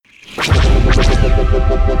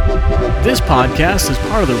This podcast is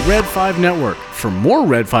part of the Red 5 Network. For more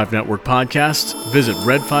Red 5 Network podcasts, visit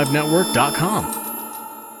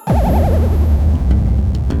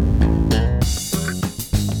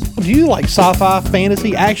red5network.com. Do you like sci-fi,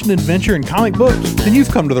 fantasy, action, adventure, and comic books? Then you've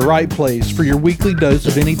come to the right place for your weekly dose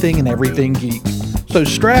of anything and everything geek. So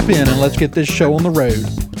strap in and let's get this show on the road.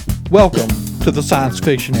 Welcome to the Science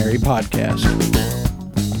Fictionary Podcast.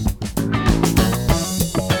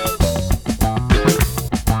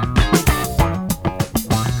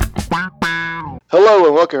 Hello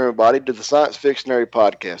and welcome everybody to the Science Fictionary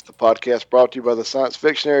Podcast, the podcast brought to you by the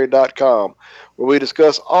ScienceFictionary.com, where we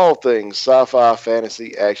discuss all things sci-fi,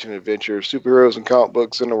 fantasy, action, adventure, superheroes, and comic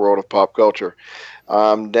books in the world of pop culture.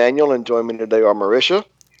 I'm Daniel, and joining me today are Marisha.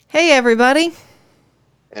 Hey everybody.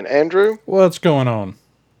 And Andrew. What's going on?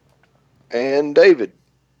 And David.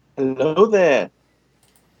 Hello there.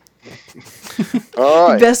 All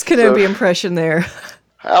right. Best Kenobi impression there.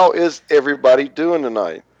 How is everybody doing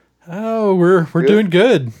tonight? Oh, we're doing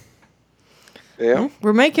good. Yeah,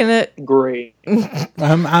 we're making it great.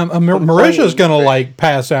 Marisha's gonna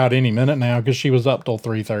pass out any minute now because she was up till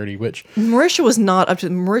 3:30. Which Marisha was not up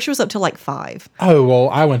to. Marisha was up till like 5. Oh well,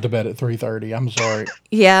 I went to bed at 3:30. I'm sorry.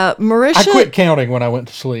 Yeah, Marisha. I quit counting when I went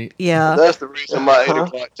to sleep. Yeah, that's the reason my 8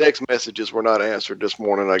 o'clock text messages were not answered this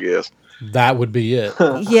morning. I guess that would be it.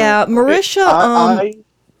 Yeah, Marisha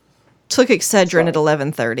took Excedrin at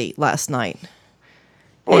 11:30 last night.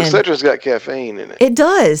 Well, Excedrin's got caffeine in it. It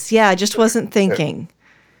does. Yeah, I just wasn't thinking.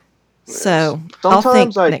 So sometimes I'll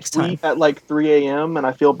think I next tweet time. at like 3 a.m. and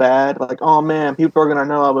I feel bad. Like, oh man, people are going to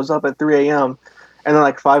know I was up at 3 a.m. And then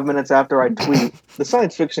like 5 minutes after I tweet, the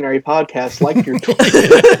Science Fictionary Podcast liked your tweet.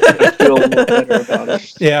 I feel more better about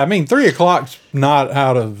it. Yeah, I mean, 3 o'clock's not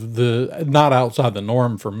outside the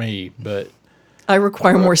norm for me, but I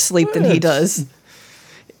require more sleep than he does.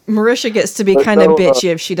 Marisha gets to be kind of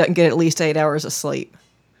bitchy if she doesn't get at least 8 hours of sleep.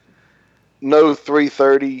 No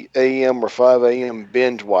 3:30 a.m. or 5 a.m.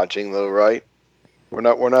 binge watching though, right? We're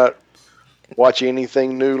not watching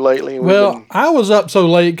anything new lately. I was up so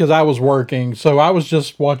late because I was working, so I was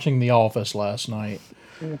just watching The Office last night.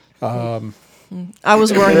 I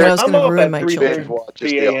was worried that I was going to ruin my children.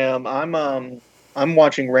 3 a.m. I'm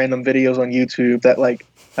watching random videos on YouTube that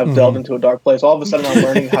have delved into a dark place. All of a sudden, I'm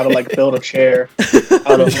learning how to build a chair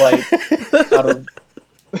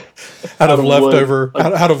out of leftover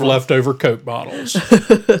Coke bottles.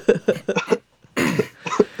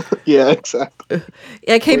 Yeah, exactly.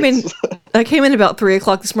 Yeah, I came in about 3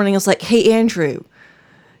 o'clock this morning. I was like, "Hey, Andrew."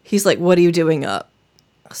 He's like, "What are you doing up?"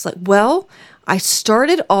 I was like, "Well, I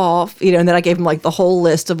started off, and then I gave him the whole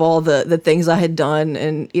list of all the things I had done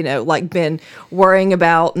and, been worrying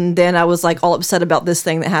about. And then I was all upset about this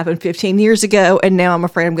thing that happened 15 years ago. And now I'm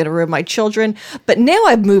afraid I'm going to ruin my children. But now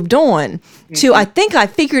I've moved on to, I think I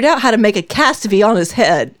figured out how to make a cast on his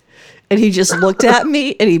head." And he just looked at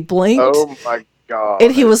me and he blinked. Oh my God.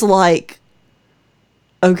 And he was like,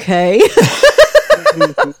 "Okay."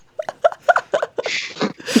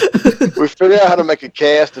 We figured out how to make a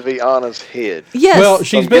cast of Anna's head. Yes. Well,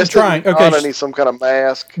 she's been trying. Okay. Anna needs some kind of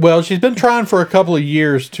mask. Well, she's been trying for a couple of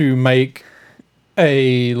years to make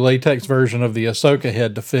a latex version of the Ahsoka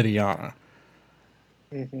head to fit Iana.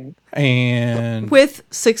 Mm-hmm. And with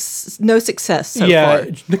no success so far.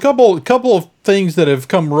 A couple of things that have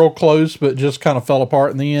come real close, but just kind of fell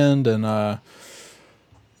apart in the end. And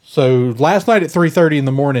so last night at 3:30 in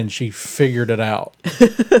the morning, she figured it out.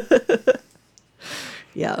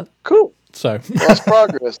 Yeah. Cool. So that's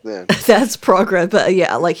progress then. That's progress. But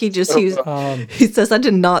yeah, he says, "I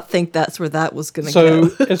did not think that's where that was going to go."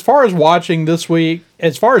 So as far as watching this week,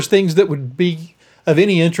 as far as things that would be of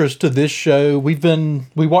any interest to this show, we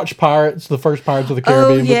watched Pirates, the first Pirates of the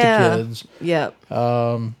Caribbean with the kids. Yeah.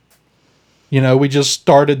 We just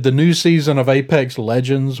started the new season of Apex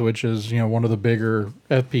Legends, which is, one of the bigger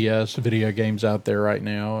FPS video games out there right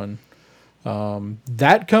now. And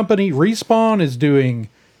that company, Respawn, is doing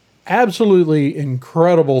absolutely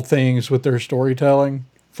incredible things with their storytelling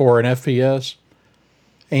for an FPS.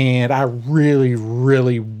 And I really,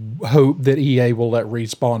 really hope that EA will let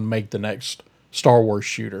Respawn make the next Star Wars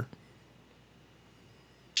shooter.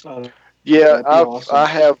 Yeah, awesome. I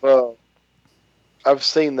have. I've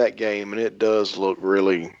seen that game, and it does look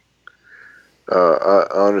really. I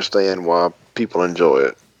understand why people enjoy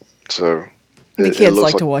it. So The kids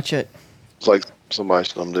like to watch it. It's like somebody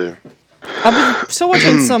should do. I've been still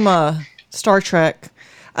watching some Star Trek.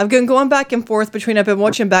 I've been going back and forth between. I've been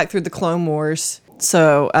watching back through the Clone Wars.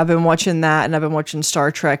 So I've been watching that, and I've been watching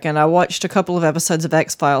Star Trek, and I watched a couple of episodes of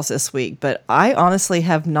X-Files this week, but I honestly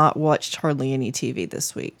have not watched hardly any TV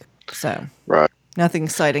this week. So Right. Nothing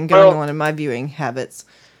exciting going on in my viewing habits.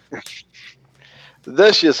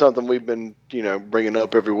 That's just something we've been, bringing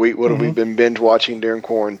up every week. What have we been binge watching during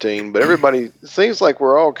quarantine? But everybody seems like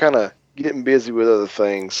we're all kind of getting busy with other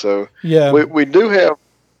things. So Yeah. we do have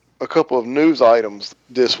a couple of news items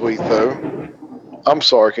this week, though. I'm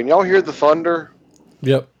sorry. Can y'all hear the thunder?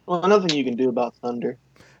 Yep. Well, nothing you can do about thunder.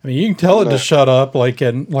 I mean, you can tell it No. to shut up like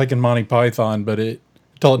in Monty Python, but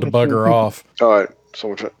tell it to bugger off. All right.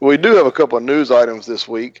 So we do have a couple of news items this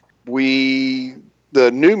week. The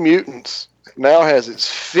New Mutants now has its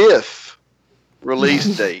 5th release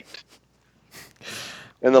date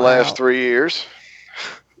in the last 3 years.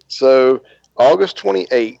 So August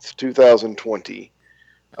 28th, 2020.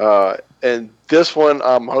 And this one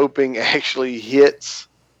I'm hoping actually hits.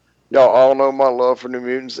 Y'all all know my love for New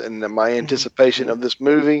Mutants and my anticipation of this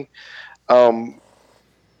movie. I'm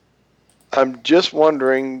just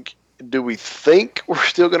wondering, do we think we're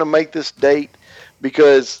still going to make this date?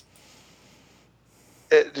 Because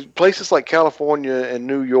places like California and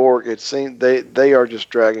New York, it seems they are just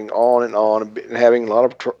dragging on and having a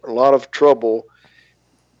lot of trouble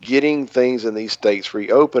getting things in these states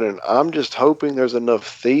reopened. And I'm just hoping there's enough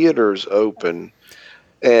theaters open.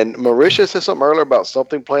 And Marisha said something earlier about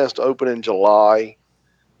something plans to open in July.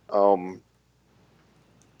 And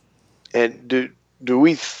do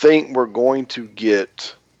we think we're going to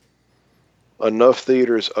get enough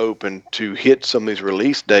theaters open to hit some of these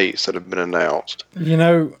release dates that have been announced?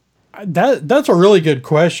 That's a really good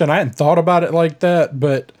question. I hadn't thought about it like that,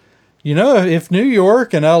 but if New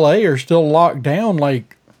York and LA are still locked down,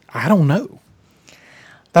 like, I don't know.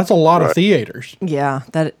 That's a lot of theaters. Yeah,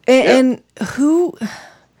 and who,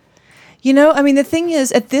 I mean, the thing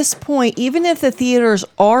is, at this point, even if the theaters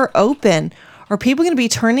are open, are people going to be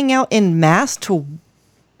turning out in mass to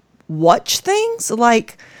watch things?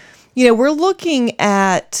 Like, we're looking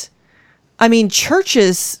at, I mean,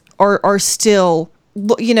 churches are still,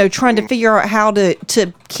 trying to figure out how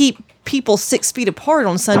to keep people 6 feet apart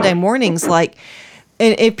on Sunday mornings. Like,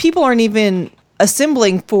 and if people aren't even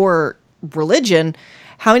assembling for religion,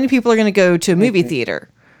 how many people are going to go to a movie theater?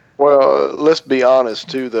 Well, let's be honest,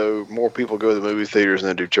 too, though. More people go to the movie theaters than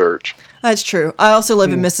they do church. That's true. I also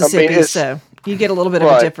live in Mississippi, so you get a little bit of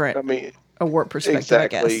a different a work perspective, I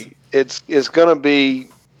guess. It's going to be,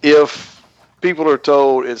 if people are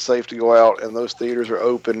told it's safe to go out and those theaters are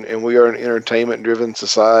open and we are an entertainment-driven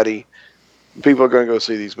society, people are going to go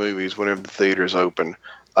see these movies whenever the theater's open.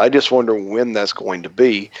 I just wonder when that's going to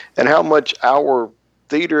be and how much our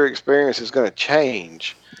theater experience is going to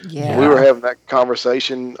change. Yeah. We were having that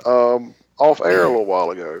conversation off air a little while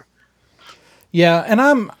ago. Yeah, and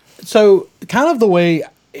I'm so kind of the way,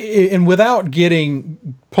 and without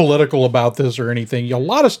getting political about this or anything, a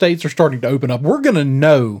lot of states are starting to open up. We're going to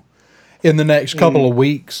know in the next couple of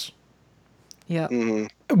weeks. Yeah.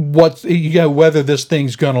 Whether this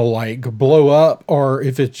thing's going to like blow up or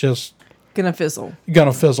if it's just going to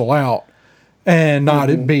fizzle out and not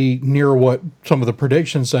it be near what some of the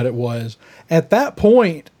predictions said it was. At that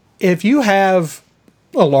point, if you have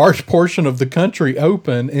a large portion of the country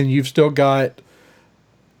open and you've still got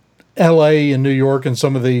LA and New York and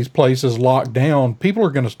some of these places locked down, people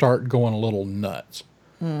are going to start going a little nuts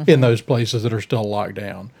in those places that are still locked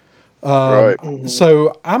down. Right.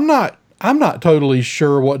 So I'm not totally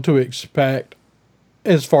sure what to expect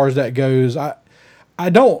as far as that goes.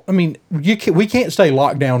 We can't stay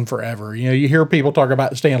locked down forever. You hear people talk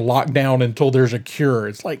about staying locked down until there's a cure.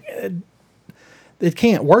 It's like, it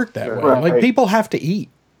can't work that way. Right. Like, people have to eat.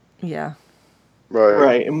 Yeah.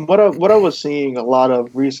 Right. And what I was seeing a lot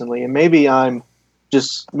of recently, and maybe I'm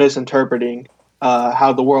just misinterpreting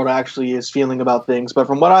how the world actually is feeling about things, but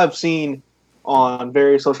from what I've seen on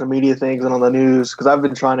various social media things and on the news, because I've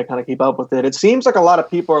been trying to kind of keep up with it, it seems like a lot of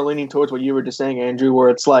people are leaning towards what you were just saying, Andrew, where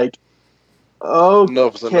it's like,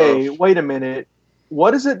 okay, wait a minute.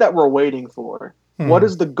 What is it that we're waiting for? What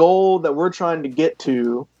is the goal that we're trying to get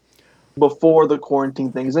to before the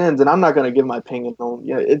quarantine things ends? And I'm not going to give my opinion on.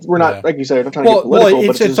 We're not, like you said, I'm trying to get political,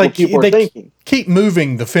 but it's like what people are thinking. Keep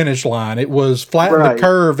moving the finish line. It was flatten the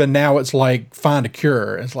curve, and now it's like find a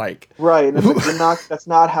cure. It's like right. And it's like, that's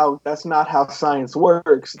not how science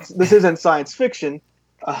works. This isn't science fiction.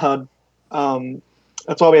 That's why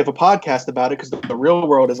we have a podcast about it, because the real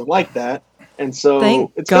world isn't like that. And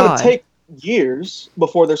so it's going to take years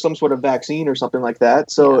before there's some sort of vaccine or something like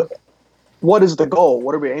that. So what is the goal?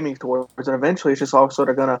 What are we aiming towards? And eventually it's just all sort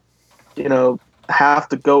of going to, have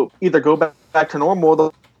to go back to normal.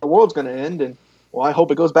 The world's going to end. And well, I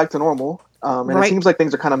hope it goes back to normal. It seems like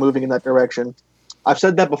things are kind of moving in that direction. I've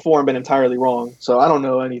said that before and been entirely wrong. So I don't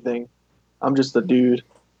know anything. I'm just a dude.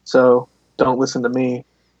 So don't listen to me.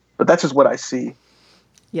 But that's just what I see.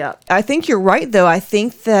 Yeah, I think you're right, though. I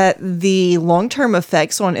think that the long-term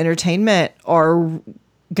effects on entertainment are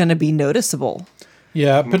going to be noticeable.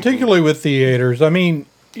 Yeah, particularly with theaters. I mean,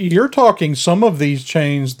 you're talking some of these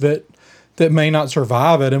chains that may not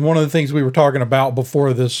survive it. And one of the things we were talking about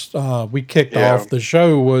before this, we kicked Yeah. off the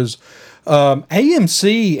show was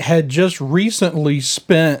AMC had just recently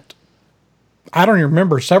spent, I don't even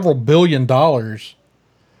remember, several $billions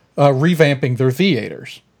revamping their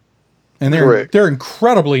theaters, and Correct. they're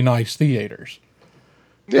incredibly nice theaters.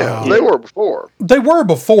 Yeah, they were before. They were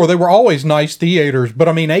before. They were always nice theaters, but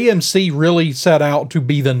I mean, AMC really set out to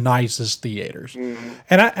be the nicest theaters,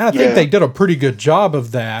 and I think they did a pretty good job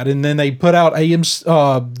of that. And then they put out AMC,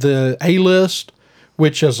 the A List,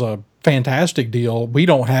 which is a fantastic deal. We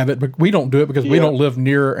don't have it, but we don't do it because we don't live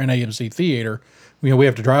near an AMC theater. You know, we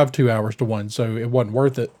have to drive 2 hours to one, so it wasn't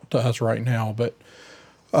worth it to us right now. But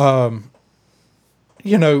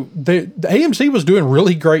you know, the AMC was doing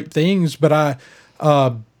really great things, but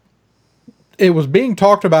it was being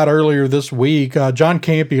talked about earlier this week. John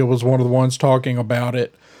Campia was one of the ones talking about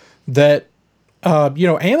it, that, you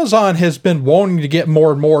know, Amazon has been wanting to get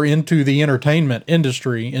more and more into the entertainment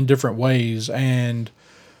industry in different ways. And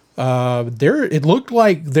it looked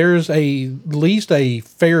like there's at least a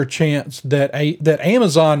fair chance that that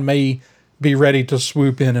Amazon may be ready to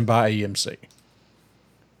swoop in and buy AMC.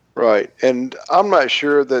 Right. And I'm not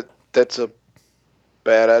sure that that's a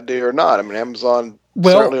bad idea or not. I mean, Amazon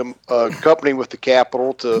certainly a company with the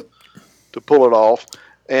capital to pull it off.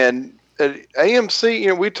 And at AMC, you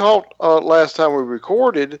know, we talked last time we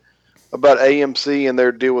recorded about AMC and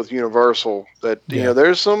their deal with Universal. That you know,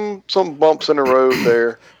 there's some bumps in the road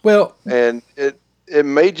there. Well, and it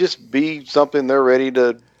may just be something they're ready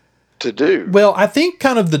to do. Well, I think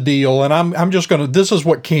kind of the deal, and I'm just going to, this is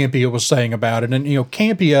what Campia was saying about it. And, you know,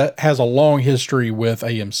 Campia has a long history with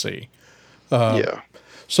AMC.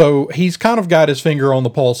 So he's kind of got his finger on the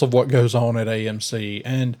pulse of what goes on at AMC.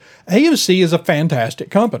 And AMC is a fantastic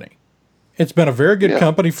company. It's been a very good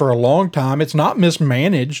company for a long time. It's not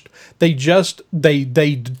mismanaged. They just,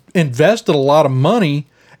 they invested a lot of money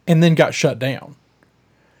and then got shut down.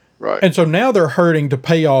 Right. And so now they're hurting to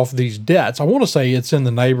pay off these debts. I want to say it's in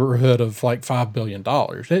the neighborhood of like $5 billion.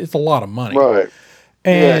 It's a lot of money. Right.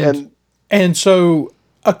 And so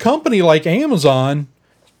a company like Amazon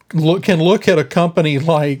can look at a company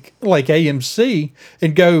like AMC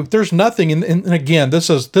and go, there's nothing. And again, this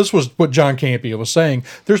was what John Campia was saying.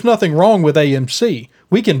 There's nothing wrong with AMC.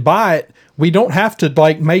 We can buy it. We don't have to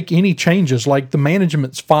like make any changes. Like the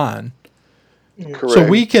management's fine. Correct. So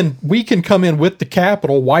we can come in with the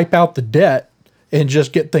capital, wipe out the debt, and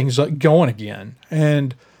just get things going again.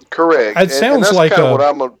 And correct. It sounds and that's like kind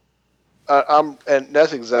of what and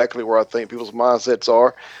that's exactly where I think people's mindsets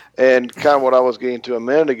are, and kind of what I was getting to a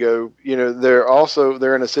minute ago. You know,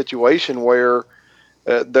 they're in a situation where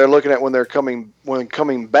they're looking at when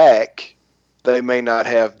coming back, they may not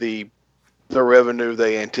have the revenue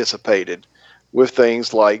they anticipated with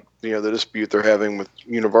things like, you know, the dispute they're having with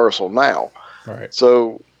Universal now. Right.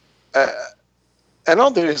 So, I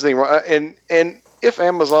don't think there's anything wrong. And if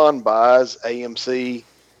Amazon buys AMC,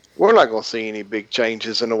 we're not going to see any big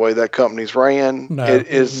changes in the way that company's ran. No. It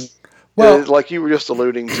is like you were just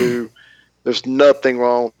alluding to. There's nothing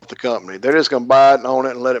wrong with the company. They're just going to buy it and own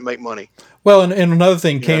it and let it make money. Well, and another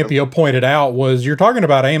thing Campia pointed out was, you're talking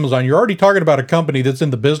about Amazon. You're already talking about a company that's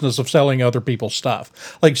in the business of selling other people's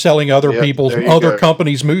stuff, like selling other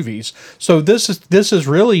companies' movies. So this is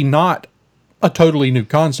really not a totally new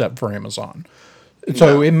concept for Amazon.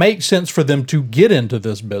 So it makes sense for them to get into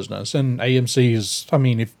this business. And AMC is, I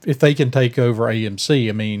mean, if they can take over AMC,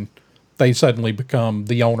 I mean, they suddenly become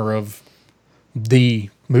the owner of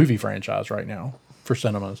the movie franchise right now for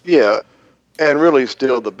cinemas. Yeah, and really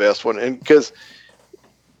still the best one. And because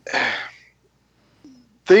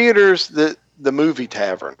theaters, the movie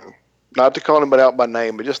tavern, not to call them out by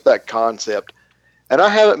name, but just that concept. And I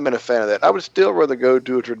haven't been a fan of that. I would still rather go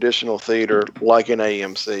to a traditional theater like an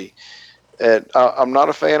AMC. And I'm not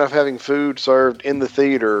a fan of having food served in the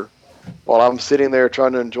theater while I'm sitting there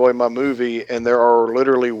trying to enjoy my movie, and there are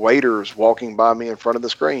literally waiters walking by me in front of the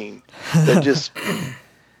screen. That just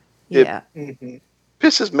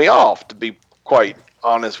pisses me off, to be quite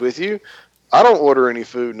honest with you. I don't order any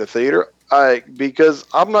food in the theater because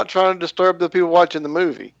I'm not trying to disturb the people watching the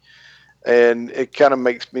movie. And it kind of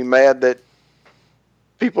makes me mad that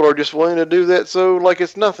people are just willing to do that, so like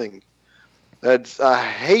it's nothing. I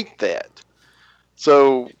hate that.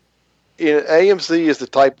 So, AMC is the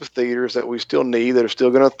type of theaters that we still need, that are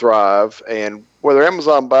still going to thrive, and whether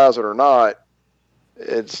Amazon buys it or not,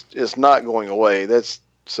 it's not going away. That's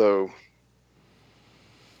so.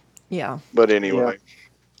 Yeah. But anyway.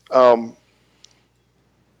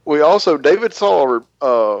 We also, David saw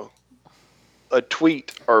a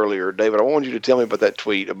tweet earlier. David, I wanted you to tell me about that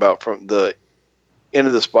tweet about from the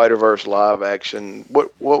Into the Spider-Verse live action.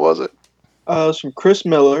 What was it? It's from Chris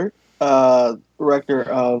Miller, director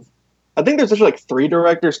of. I think there's actually like 3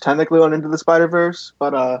 directors technically on Into the Spider-Verse,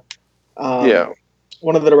 but Yeah.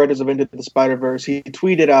 one of the directors of Into the Spider-Verse, he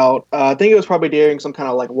tweeted out. I think it was probably during some kind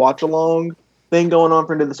of like watch-along thing going on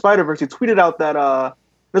for Into the Spider-Verse. He tweeted out that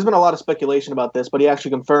there's been a lot of speculation about this, but he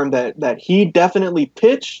actually confirmed that he definitely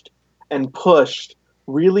pitched and pushed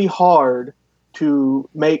really hard to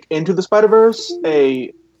make Into the Spider-Verse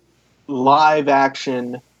a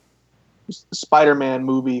live-action Spider-Man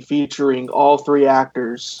movie featuring all 3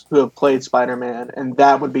 actors who have played Spider-Man, and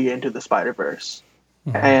that would be Into the Spider-Verse.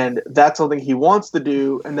 Mm-hmm. And that's something he wants to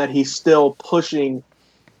do, and that he's still pushing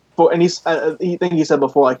for. And he said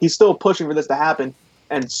before, like he's still pushing for this to happen.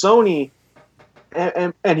 And Sony,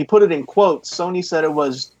 and he put it in quotes. Sony said it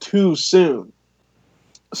was too soon,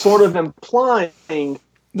 sort of implying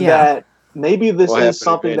that maybe this is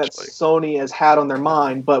something eventually that Sony has had on their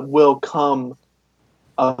mind, but will come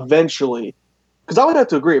eventually. Because I would have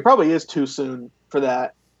to agree, it probably is too soon for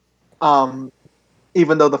that.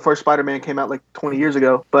 Even though the first Spider-Man came out like 20 years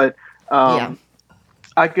ago, but I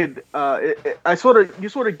could, you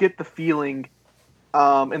sort of get the feeling,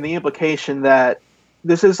 and the implication that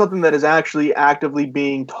this is something that is actually actively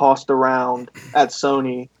being tossed around at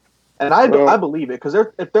Sony, and I believe it, because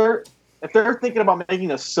if they're thinking about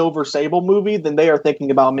making a Silver Sable movie, then they are thinking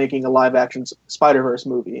about making a live-action Spider-Verse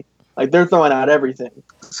movie. Like they're throwing out everything.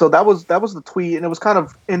 So that was the tweet, and it was kind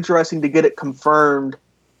of interesting to get it confirmed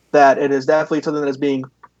that it is definitely something that is being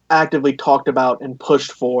actively talked about and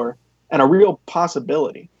pushed for, and a real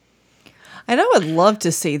possibility. And I would love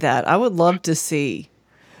to see that. I would love to see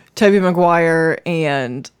Tobey Maguire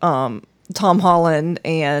and Tom Holland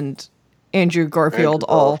and Andrew Garfield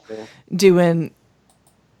all doing,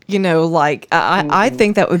 I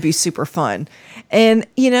think that would be super fun. And,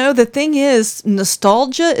 the thing is,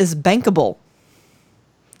 nostalgia is bankable.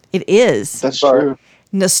 It is. That's true.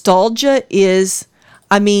 Nostalgia is,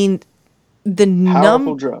 the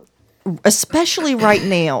powerful drug. Especially right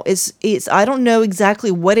now, it's I don't know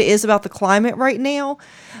exactly what it is about the climate right now,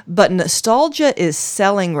 but nostalgia is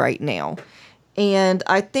selling right now. And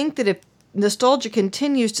I think that if nostalgia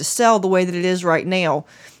continues to sell the way that it is right now,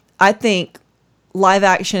 I think live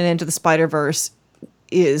action Into the Spider-Verse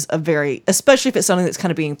is especially if it's something that's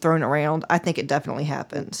kind of being thrown around, I think it definitely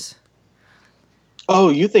happens. Oh,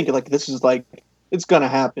 you think like this is like, it's going to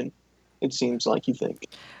happen. It seems like you think.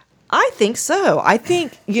 I think so. I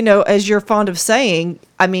think, as you're fond of saying,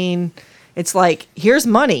 it's like, here's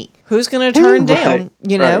money. Who's going to turn down,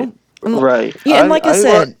 Right. Yeah, and like I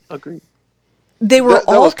said, agree. They were that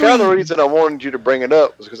all was kind of three. the reason I wanted you to bring it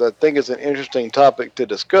up, was because I think it's an interesting topic to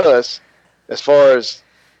discuss. As far as,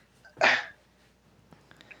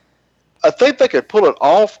 I think they could pull it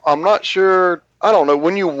off. I'm not sure. I don't know.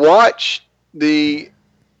 When you watch the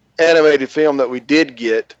animated film that we did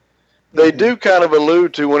get, they do kind of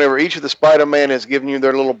allude to, whenever each of the Spider-Man is giving you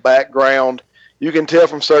their little background, you can tell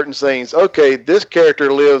from certain scenes, okay, this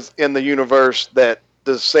character lives in the universe that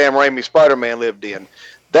the Sam Raimi Spider-Man lived in.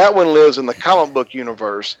 That one lives in the comic book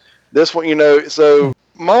universe. This one, so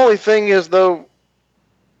my only thing is, though,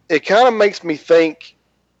 it kind of makes me think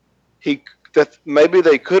that maybe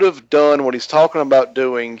they could have done what he's talking about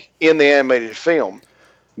doing in the animated film.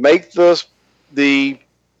 Make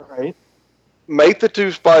Make the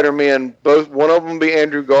 2 Spider-Men, one of them be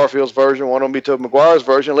Andrew Garfield's version, one of them be Tobey Maguire's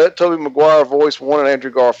version. Let Tobey Maguire voice one and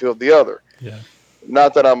Andrew Garfield the other. Yeah.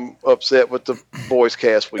 Not that I'm upset with the voice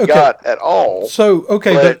cast we got at all. So,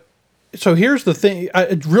 so here's the thing.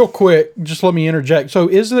 Real quick, just let me interject. So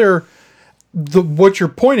is there, what you're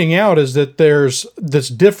pointing out is that there's this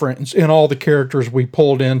difference in all the characters we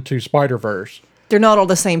pulled into Spider-Verse. They're not all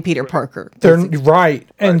the same Peter Parker. They're right.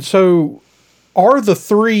 And so are the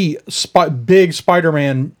 3 big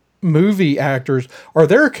Spider-Man movie actors, are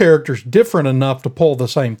their characters different enough to pull the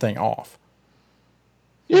same thing off?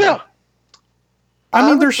 Yeah.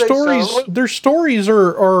 Their stories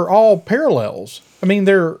are all parallels. they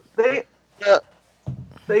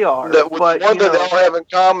are. But one that they all have in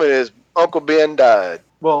common is Uncle Ben died.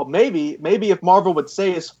 Well, maybe if Marvel would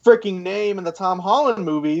say his freaking name in the Tom Holland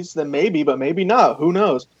movies, then maybe, but maybe not. Who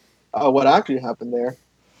knows what actually happened there?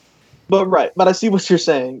 But I see what you're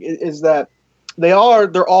saying is that they're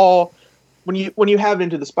all, when you have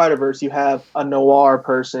Into the Spider-Verse, you have a noir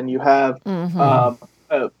person, you have an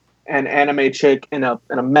anime chick in a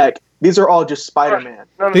mech, These are all just Spider-Man.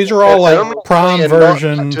 These are all And I'm like not prime saying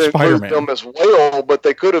version not to include them Spider-Man. as well, but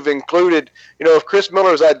they could have included, if Chris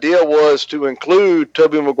Miller's idea was to include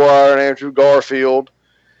Tobey Maguire and Andrew Garfield,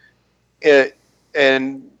 and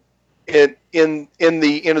in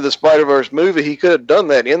the Into the Spider-Verse movie, he could have done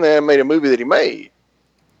that in the animated movie that he made.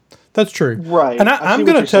 That's true. Right. And I see I'm what going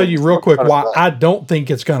to you're tell saying. you real quick Part of why that. I don't think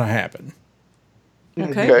it's going to happen.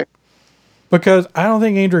 Okay. Okay. Because I don't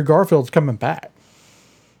think Andrew Garfield's coming back.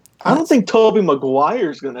 I don't think Tobey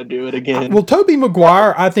Maguire's going to do it again. Well, Tobey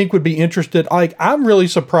Maguire, I think, would be interested. Like, I'm really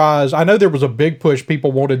surprised. I know there was a big push.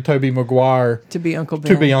 People wanted Tobey Maguire To be Uncle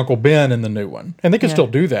Ben. to be Uncle Ben in the new one. And they can Yeah. still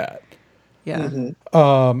do that. Yeah.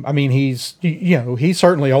 I mean, he's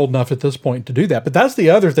certainly old enough at this point to do that. But that's the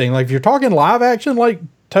other thing. Like, if you're talking live action, like,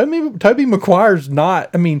 Tobey Maguire's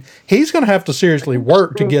not. I mean, he's going to have to seriously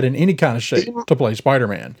work to get in any kind of shape to play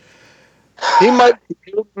Spider-Man. He might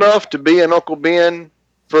be old enough to be an Uncle Ben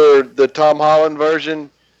for the Tom Holland version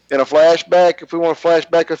in a flashback, if we want to flash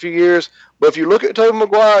back a few years. But if you look at Tobey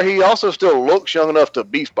Maguire, he also still looks young enough to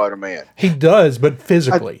be Spider-Man. He does, but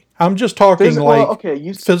physically. I'm just talking physical.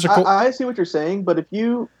 I see what you're saying, but if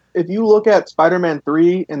you look at Spider-Man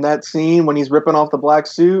 3 in that scene when he's ripping off the black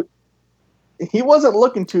suit, he wasn't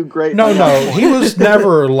looking too great. No, he was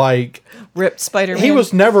never like Ripped Spider-Man. he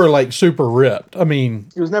was never like super ripped. I mean,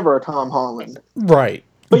 He was never a Tom Holland. right.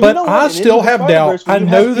 But, But you know what? I In still Into the have doubt. Spider-Verse, when I you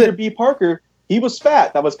know have Peter that B. Parker, he was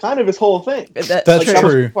fat. That was kind of his whole thing. That's That was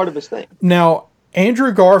true. part of his thing. Now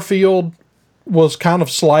Andrew Garfield was kind of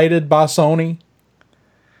slighted by Sony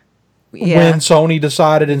Yeah. when Sony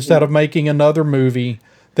decided instead of making another movie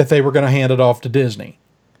that they were going to hand it off to Disney.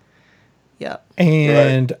 Yeah.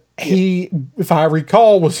 And he, if I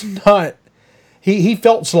recall, was not. He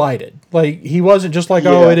felt slighted. Like he wasn't just like,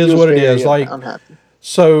 oh, it he is was what it very is. Like unhappy.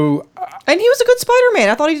 so. And he was a good Spider-Man.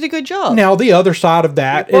 I thought he did a good job. Now the other side of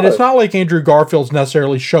that, He and it's was. not like Andrew Garfield's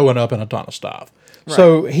necessarily showing up in a ton of stuff.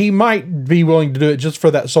 So he might be willing to do it just for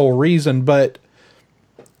that sole reason, but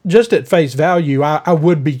just at face value, I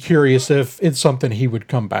would be curious if it's something he would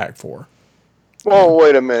come back for. Well,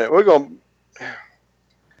 wait a minute.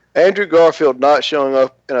 Andrew Garfield not showing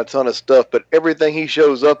up in a ton of stuff, but everything he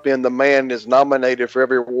shows up in, the man is nominated for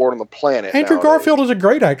every award on the planet. Andrew nowadays. Garfield is a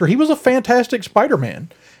great actor. He was a fantastic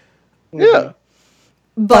Spider-Man. Yeah.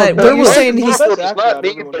 but there what you're was- saying, Andrew he's Garfield Best does actor not out of need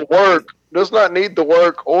everyone. the work. Does not need the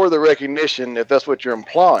work or the recognition, if that's what you're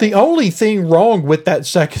implying. The only thing wrong with that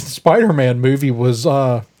second Spider-Man movie was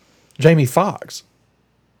Jamie Foxx.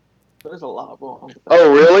 There's a lot wrong with that.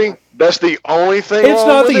 Oh, really? That's the only thing. It's wrong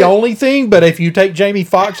not with the it? only thing, but if you take Jamie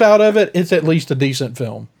Foxx out of it, it's at least a decent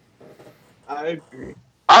film. I agree.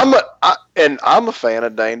 I'm a fan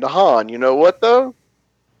of Dane DeHaan. You know what though?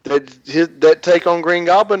 That take on Green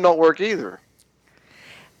Goblin don't work either.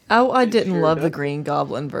 Oh, I didn't sure love the does. Green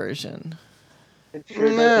Goblin version. It sure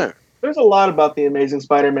No. doesn't. There's a lot about the Amazing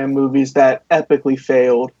Spider-Man movies that epically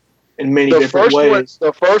failed in many The different ways.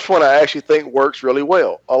 first one, I actually think works really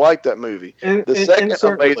well. I like that movie. The second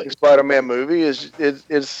certain Amazing ways. Spider-Man movie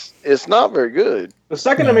is not very good. The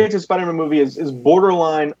second No. Amazing Spider-Man movie is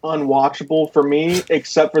borderline unwatchable for me,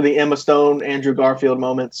 except for the Emma Stone, Andrew Garfield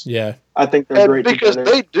moments. Yeah. I think they're And great because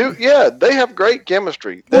together. they have great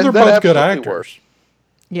chemistry. Well, they're That both good absolutely actors. works.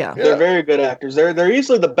 Yeah. They're very good actors. They're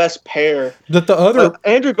easily the best pair. That the other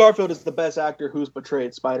Andrew Garfield is the best actor who's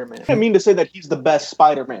portrayed Spider-Man. I mean to say that he's the best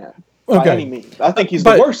Spider-Man by Okay. any means. I think he's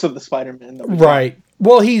But- the worst of the Spider-Man. that we got. right.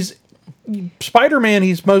 Well, he's Spider-Man.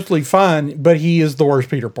 He's mostly fine, but he is the worst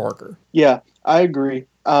Peter Parker. Yeah, I agree.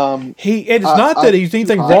 It's not that he's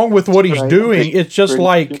anything I- wrong with what he's right. doing. It's just Pretty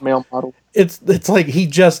like female model. it's like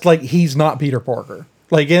he's not Peter Parker.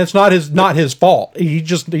 Like, and it's not his fault.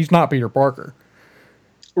 He's not Peter Parker.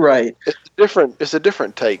 Right. It's a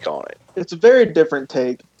different take on it. It's a very different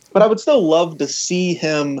take, but I would still love to see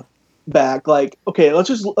him back. Like, okay,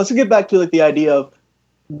 let's get back to like the idea of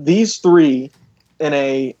these three in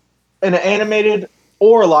an animated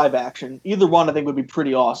or live action. Either one I think would be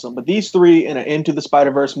pretty awesome. But these three in an Into the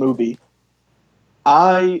Spider-Verse movie,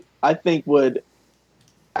 I think would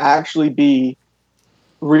actually be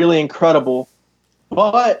really incredible.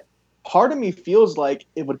 But part of me feels like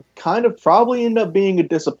it would kind of probably end up being a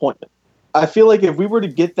disappointment. I feel like if we were to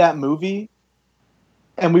get that movie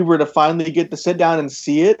and we were to finally get to sit down and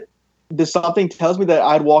see it, there's something tells me that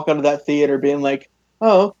I'd walk out of that theater being like,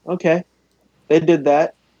 oh, okay, they did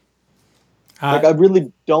that. Like, I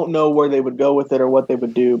really don't know where they would go with it or what they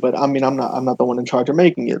would do, but I mean, I'm not the one in charge of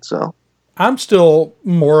making it, so. I'm still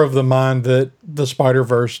more of the mind that the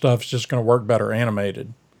Spider-Verse stuff's just going to work better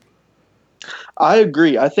animated. I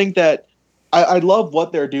agree. I think that I love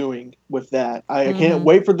what they're doing with that. I can't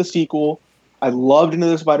wait for the sequel. I loved Into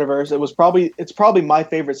the Spider-Verse. It's probably my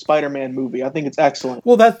favorite Spider-Man movie. I think it's excellent.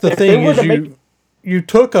 Well, that's the If they thing were is to make you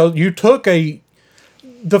took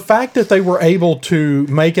the fact that they were able to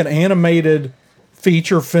make an animated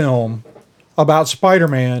feature film about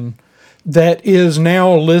Spider-Man that is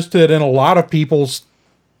now listed in a lot of people's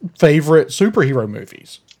favorite superhero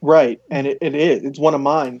movies. right, and it is. It's one of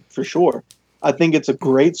mine for sure. I think it's a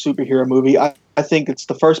great superhero movie. I think it's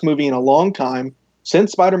the first movie in a long time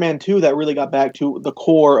since Spider-Man 2 that really got back to the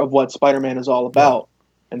core of what Spider-Man is all about.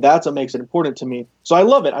 And that's what makes it important to me. So I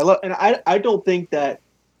love it. I don't think that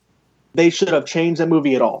they should have changed that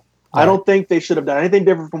movie at all. Right. I don't think they should have done anything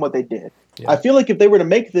different from what they did. Yeah. I feel like if they were to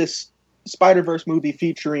make this Spider-Verse movie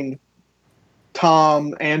featuring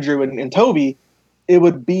Tom, Andrew, and Toby, it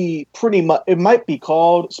would be pretty much. It might be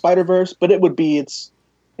called Spider-Verse, but it would be its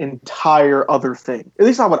entire other thing. At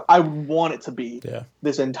least not what I would want it to be. Yeah.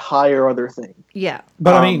 This entire other thing. Yeah.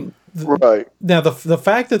 But I mean, Right. now the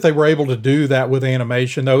fact that they were able to do that with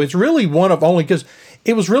animation, though, it's really one of only because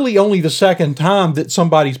it was really only the second time that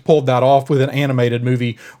somebody's pulled that off with an animated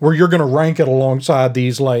movie where you're going to rank it alongside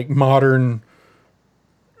these like modern,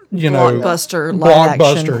 Blockbuster live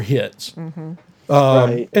blockbuster action. hits.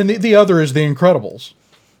 Right. And the other is The Incredibles.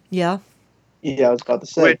 Yeah. Yeah, I was about to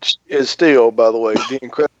say. Which is still, by the way, The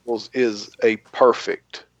Incredibles is a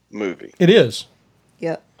perfect movie. It is.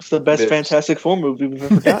 Yeah. It's the best It's- Fantastic Four movie we've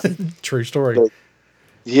ever gotten. True story.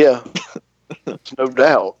 Yeah, there's no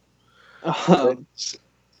doubt. Um,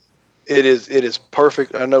 It is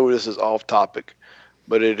perfect. I know this is off topic,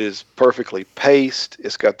 but it is perfectly paced.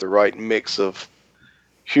 It's got the right mix of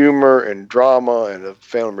humor and drama and of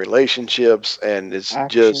family relationships, and it's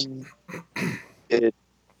just action.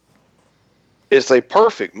 it's a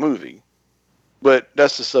perfect movie. But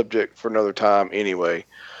that's the subject for another time anyway.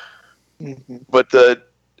 Mhm. But to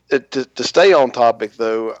stay on topic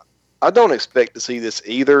though, I don't expect to see this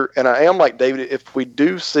either, and I am like David. If we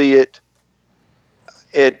do see it,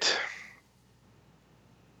 it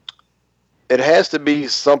has to be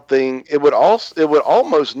something. It would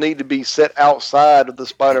almost need to be set outside of the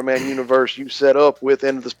Spider-Man universe you set up with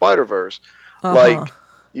Into the Spider-Verse. Uh-huh. Like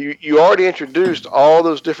you already introduced all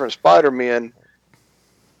those different Spider-Men,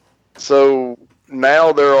 so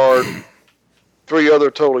now there are 3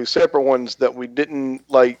 other totally separate ones that we didn't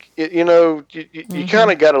like. You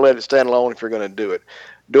kind of got to let it stand alone if you're going to do it.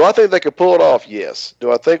 Do I think they could pull it off? Yes.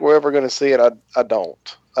 Do I think we're ever going to see it? I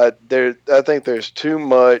don't. I think there's too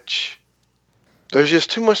much. There's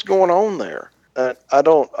just too much going on there. I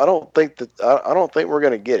don't think we're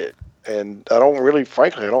going to get it, and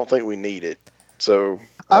frankly, I don't think we need it. So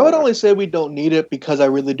I would only say we don't need it because I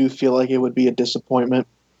really do feel like it would be a disappointment.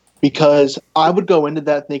 Because I would go into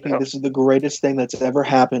that thinking this is the greatest thing that's ever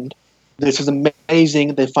happened. This is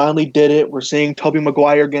amazing. They finally did it. We're seeing Tobey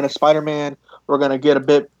Maguire again as Spider-Man. We're going to get a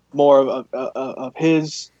bit more of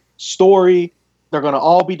his story. They're going to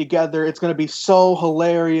all be together. It's going to be so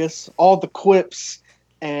hilarious. All the quips.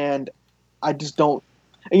 And I just don't...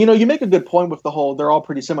 And, you make a good point with the whole, they're all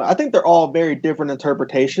pretty similar. I think they're all very different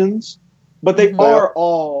interpretations. But they are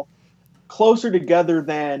all closer together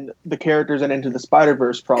than the characters in Into the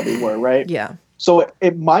Spider-Verse probably were, right? Yeah. So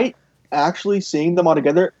it might actually, seeing them all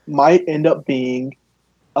together might end up being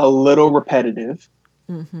a little repetitive.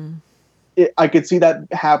 Mm-hmm. I could see that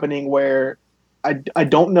happening where I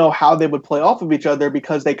don't know how they would play off of each other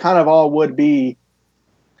because they kind of all would be.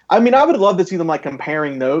 I mean, I would love to see them like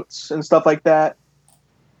comparing notes and stuff like that.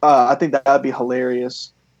 I think that would be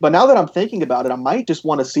hilarious. But now that I'm thinking about it, I might just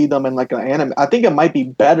want to see them in like an anime. I think it might be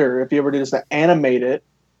better if you ever just animate it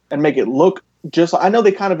and make it look just. I know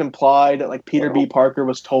they kind of implied that like Peter B. Parker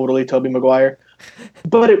was totally Tobey Maguire,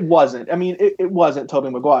 but it wasn't. I mean, it wasn't Tobey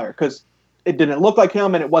Maguire because it didn't look like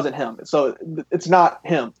him and it wasn't him. So it's not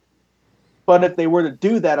him. But if they were to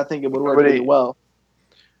do that, I think it would work really well.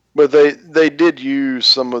 But they did use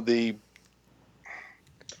some of the.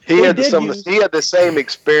 He had the same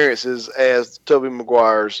experiences as Tobey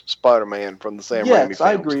Maguire's Spider-Man from the Sam Raimi films. Yes,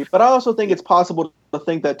 I agree. But I also think it's possible to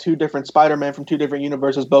think that 2 different Spider-Man from 2 different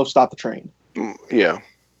universes both stopped the train. Yeah.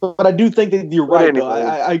 But I do think that you're right, anyway. though.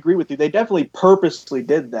 I agree with you. They definitely purposely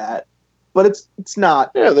did that. But it's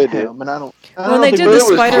not they him, did. and I don't. When they did the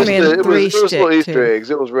Spider-Man 3 it was little shtick, Easter too. eggs.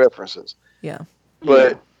 It was references. Yeah.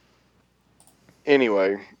 But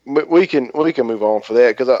anyway, we can move on for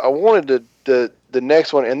that because I wanted the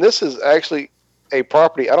next one, and this is actually a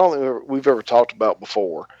property I don't think we've ever talked about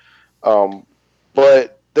before.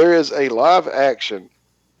 But there is a live action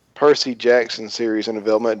Percy Jackson series in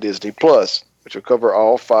development at Disney Plus, which will cover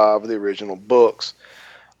all 5 of the original books.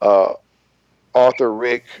 Author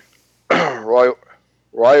Rick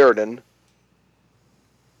Riordan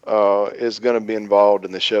is going to be involved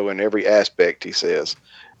in the show in every aspect, he says.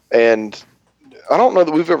 And I don't know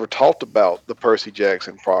that we've ever talked about the Percy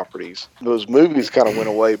Jackson properties. Those movies kind of went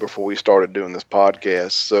away before we started doing this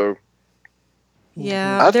podcast. So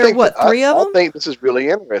Yeah, there are what, three of I them? think this is really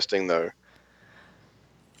interesting though,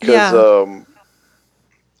 because Yeah.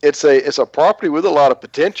 it's a property with a lot of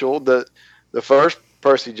potential. The first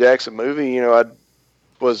Percy Jackson movie, I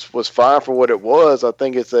was fine for what it was. I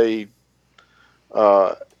think it's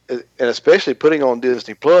uh, and especially putting on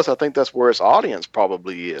Disney Plus, I think that's where its audience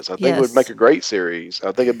probably is. I think it would make Yes. a great series.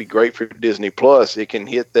 I think it'd be great for Disney Plus. It can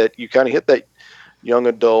hit that, you kind of hit that young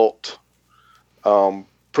adult,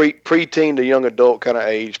 preteen to young adult kind of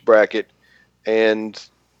age bracket, and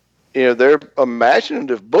they're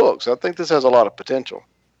imaginative books. I think this has a lot of potential.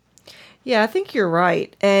 Yeah, I think you're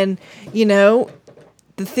right. And,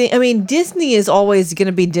 the thing, I mean, Disney is always going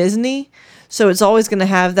to be Disney. So it's always going to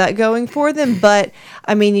have that going for them. But,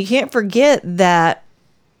 I mean, you can't forget that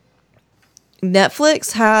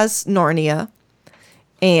Netflix has Narnia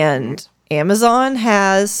and Amazon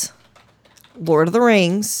has Lord of the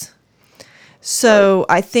Rings. So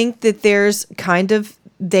I think that there's kind of,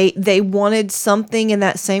 they wanted something in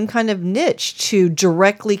that same kind of niche to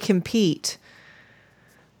directly compete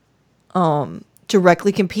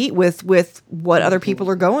with what other people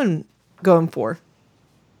are going for.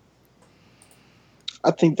 I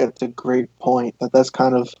think that's a great point. When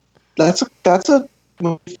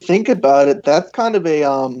you think about it, that's kind of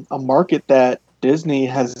a market that Disney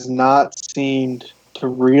has not seemed to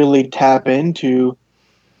really tap into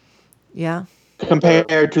Yeah.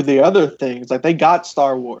 compared to the other things. Like they got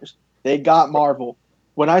Star Wars, they got Marvel.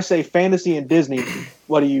 When I say fantasy and Disney,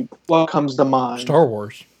 what comes to mind? Star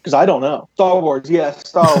Wars. Because I don't know. Star Wars, yes,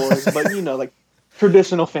 Star Wars, but like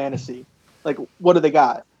traditional fantasy. Like what do they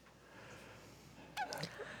got?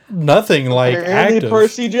 Nothing like Apparently active.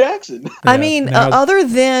 Percy Jackson. I Yeah, mean, now- other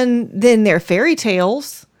than their fairy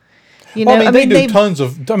tales, Well, I mean, they do tons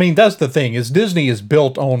of. I mean, that's the thing is Disney is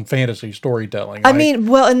built on fantasy storytelling. I Like, mean,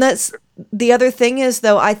 well, and that's the other thing is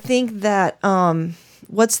though. I think that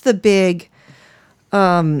what's the big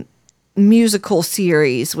musical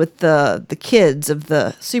series with the kids of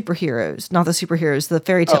the superheroes, not the superheroes, the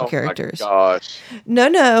fairy tale characters. My gosh.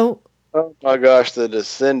 No, Oh my gosh, The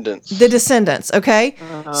Descendants. The Descendants. Okay,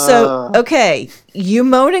 so okay, you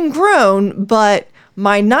moan and groan, but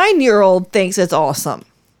my 9-year-old thinks it's awesome.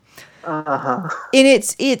 Uh-huh. And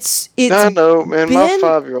it's I know, man. My been-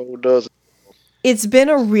 5-year-old does. it's been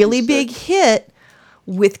a really big hit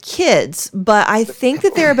with kids, but I think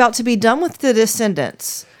that they're about to be done with The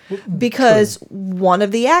Descendants because one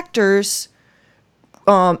of the actors,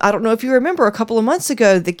 I don't know if you remember, a couple of months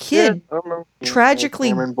ago, the kid I don't know. tragically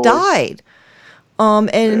Cameron Boyce. died.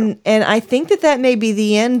 And I think that may be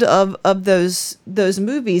the end of those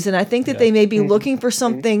movies, and I think that they may be looking for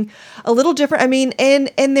something a little different. I mean, and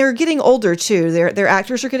they're getting older too. Their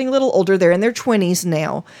actors are getting a little older. They're in their 20s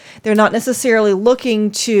now. They're not necessarily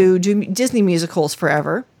looking to do Disney musicals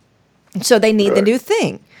forever, so they need the new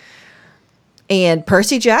thing. And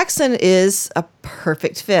Percy Jackson is a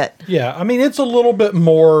perfect fit. yeah, I mean, it's a little bit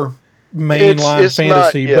more mainline It's not-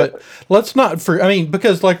 fantasy, yeah. but let's not I mean,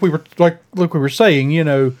 because like we were saying,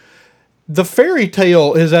 the fairy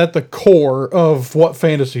tale is at the core of what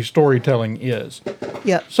fantasy storytelling is.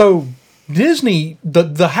 Yep. So Disney,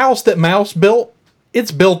 the house that Mouse built,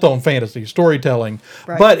 it's built on fantasy storytelling.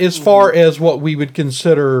 Right. But as far as what we would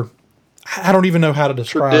consider, I don't even know how to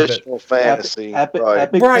describe it. Traditional fantasy. Epic Right,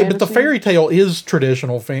 but the fantasy? fairy tale is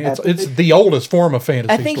traditional fantasy. It's Epic. the oldest form of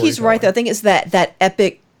fantasy. I think he's right though. I think it's that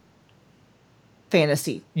epic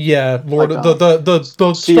fantasy. Yeah, Lord, Like, the stuff that's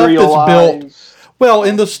built. serialized. Well,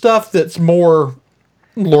 and the stuff that's more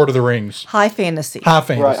Lord of the Rings, High fantasy. high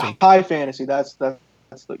fantasy. Right, high fantasy. That's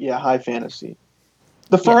high fantasy.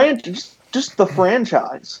 The just the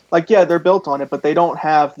franchise. Like, yeah, they're built on it, but they don't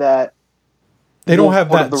have that. They don't have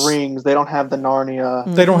Lord of that. the Rings. They don't have the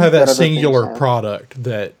Narnia. They don't have that other things singular have. product.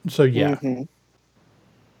 That so yeah. Mhm.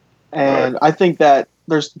 And I think that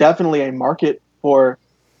there's definitely a market for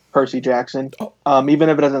Percy Jackson, even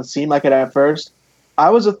if it doesn't seem like it at first. I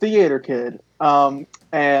was a theater kid,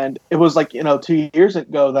 and it was like 2 years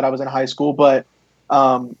ago that I was in high school. But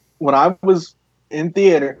when I was in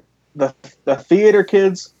theater, the theater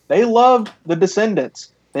kids, they loved The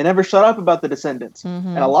Descendants. They never shut up about The Descendants,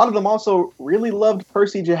 and a lot of them also really loved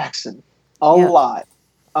Percy Jackson a lot.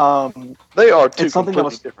 They are two It's something completely that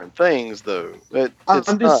was- different things, though.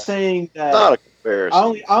 I'm just saying that not a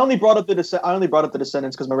comparison. I only brought up the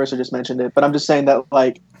Descendants because Marissa just mentioned it, but I'm just saying that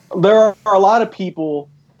like there are a lot of people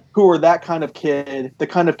who are that kind of kid, the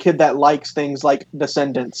kind of kid that likes things like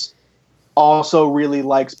Descendants, also really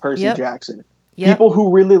likes Percy Yep. Jackson. Yep. People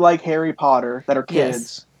who really like Harry Potter that are Yes.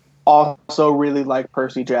 kids also really like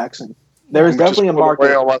Percy Jackson. There is Which definitely a where the market,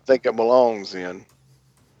 realm I think it belongs in.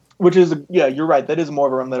 which is you're right. That is more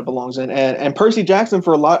of a realm that it belongs in. And Percy Jackson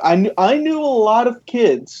for a lot. I knew a lot of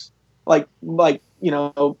kids like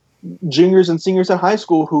juniors and seniors in high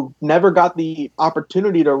school who never got the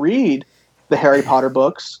opportunity to read the Harry Potter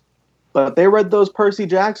books, but they read those Percy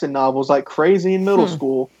Jackson novels like crazy in middle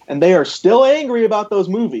school, and they are still angry about those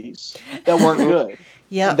movies that weren't good.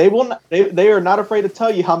 Yep. And they will not, they are not afraid to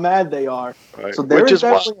tell you how mad they are. Right. So there Which is why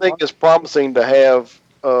I definitely think it's promising to have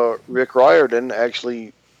Rick Riordan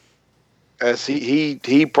actually, as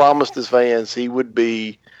he promised his fans he would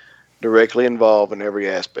be directly involved in every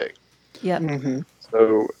aspect. Yep. Mhm.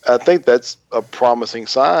 So I think that's a promising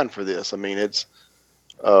sign for this. I mean, it's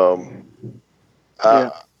Yeah.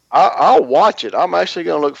 I'll watch it. I'm actually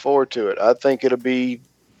going to look forward to it. I think it'll be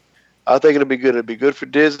good. It'll be good for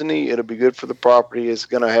Disney. It'll be good for the property. It's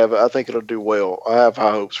going to have. I think it'll do well. I have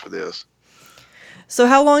high hopes for this. So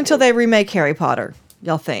how long till they remake Harry Potter?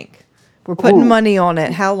 Y'all think? We're putting Ooh. money on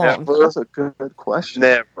it. How long? Never. That's a good question.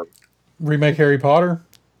 Never. Remake Harry Potter?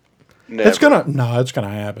 Never. It's gonna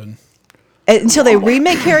happen. Until they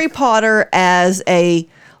remake Harry Potter as a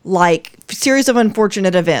series of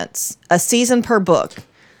unfortunate events, a season per book.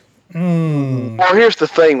 Well, here's the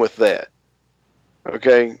thing with that.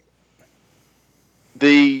 Okay.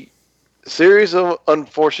 The series of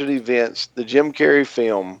unfortunate events, the Jim Carrey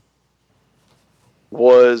film,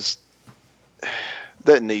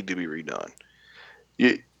 that need to be redone.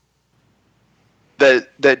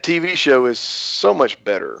 That TV show is so much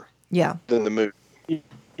better Yeah. than the movie.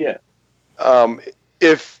 Yeah.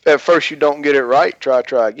 If at first you don't get it right, try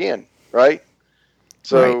again, right?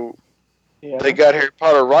 So Yeah. they got Harry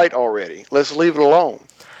Potter right already. Let's leave it alone.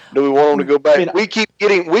 Do we want them to go back? I mean,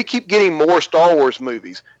 we keep getting more Star Wars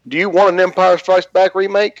movies. Do you want an Empire Strikes Back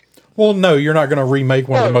remake? Well, no, you're not going to remake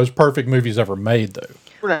one of the No. most perfect movies ever made, though.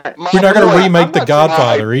 Right. You're not going to remake I'm The not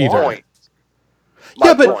Godfather My either. point. Yeah,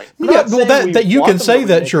 My but point. I'm not well, saying we that you want can them say to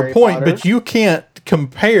that's remake your Harry point, Potter. but you can't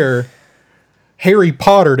compare Harry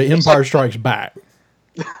Potter to Empire Strikes Back.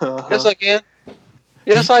 Yes, I can.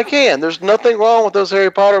 Yes, I can. There's nothing wrong with those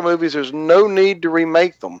Harry Potter movies. There's no need to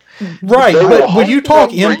remake them. Right, They but will when you hold talk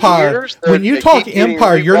up for Empire, years. when you They talk keep getting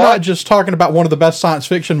Empire, you're not rewatched. just talking about one of the best science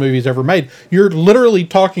fiction movies ever made. You're literally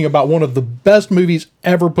talking about one of the best movies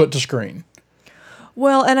ever put to screen.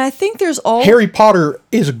 Well, and I think there's all Harry Potter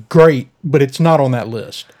is great, but it's not on that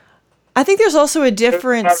list. I think there's also a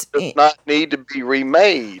difference. Does not need to be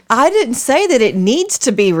remade. I didn't say that it needs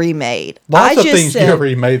to be remade. Lots I of just things said, get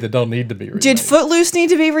remade that don't need to be remade. did Footloose need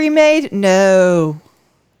to be remade? No.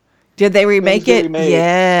 Did they remake Things get it? remade.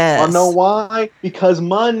 Yes. I know why? Because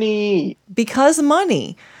money. Because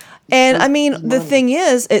money. And I mean, the money. thing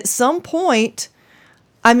is, at some point,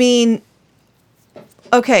 I mean,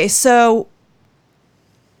 okay, so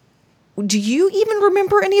do you even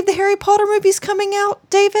remember any of the Harry Potter movies coming out,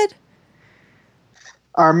 David?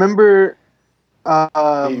 I remember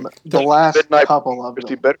the last Midnight- couple of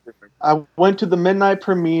Christy them. better remember. I went to the midnight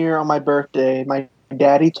premiere on my birthday. My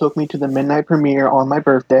daddy took me to the midnight premiere on my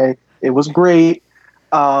birthday. It was great.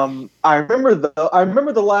 I remember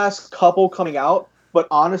the last couple coming out, but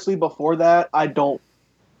honestly, before that, I don't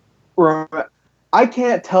remember. I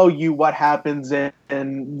can't tell you what happens in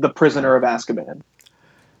The Prisoner of Azkaban.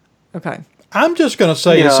 Okay. I'm just going to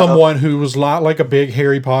say, Yeah. as someone who was not like a big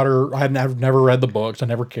Harry Potter, I've never read the books. I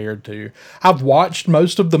never cared to. I've watched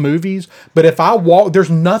most of the movies, but if I walk, there's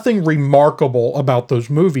nothing remarkable about those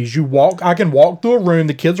movies. I can walk through a room,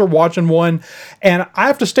 the kids are watching one, and I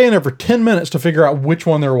have to stand there for 10 minutes to figure out which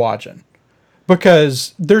one they're watching.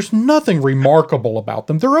 Because there's nothing remarkable about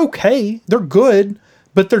them. They're okay. They're good,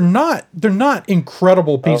 but they're not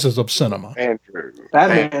incredible pieces of cinema. Andrew.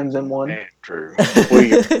 Batman's in one. Andrew.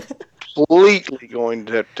 We are completely going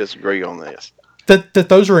to disagree on this. That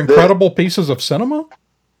those are incredible pieces of cinema.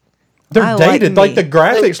 They're I like dated, me. like the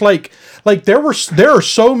graphics, like there are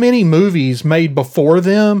so many movies made before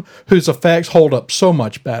them whose effects hold up so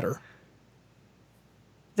much better.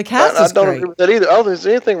 The cast I is don't great. agree with that either. I don't think there's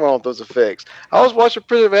anything wrong with those effects. I was watching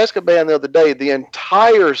Prisoner of Azkaban the other day. The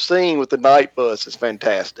entire scene with the night bus is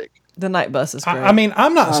fantastic. The Night Bus is great. I mean,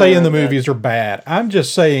 I'm not I saying the remember that. movies are bad. I'm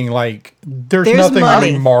just saying like there's There's nothing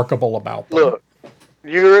money. remarkable about them. Look,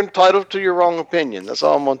 you're entitled to your wrong opinion. That's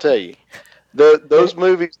all I'm going to tell you. Those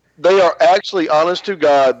movies, they are actually, honest to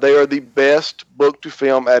God, they are the best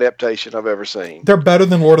book-to-film adaptation I've ever seen. They're better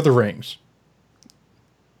than Lord of the Rings.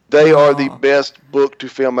 They are the best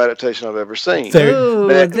book-to-film adaptation I've ever seen. They're- Ooh,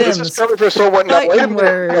 Now, this is coming from someone. Now, wait a fighting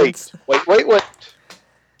minute. words.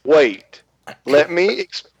 Wait. Let me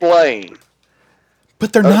explain.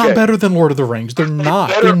 But they're not Okay. better than Lord of the Rings. They're not.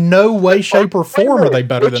 Better- In no way, shape, or form are they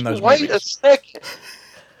better than those Wait a movies. second.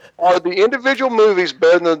 Are the individual movies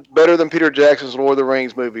better than Peter Jackson's Lord of the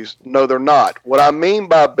Rings movies? No, they're not. What I mean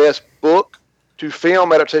by best book to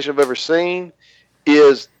film adaptation I've ever seen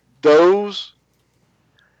is those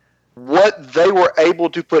what they were able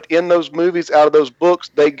to put in those movies out of those books,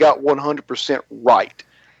 they got 100% right.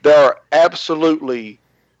 There are absolutely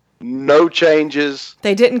no changes.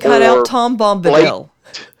 They didn't cut out Tom Bombadil.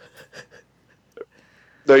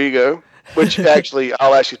 There you go. Which actually,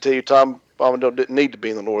 I'll actually tell you, Tom Bombadil didn't need to be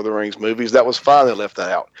in the Lord of the Rings movies. That was fine. They left that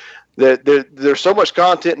out. There's so much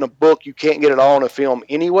content in a book, you can't get it all in a film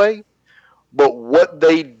anyway. But what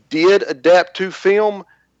they did adapt to film,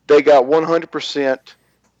 they got 100%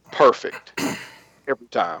 perfect every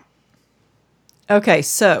time. Okay,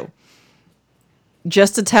 so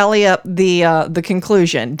just to tally up the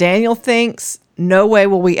conclusion, Daniel thinks no way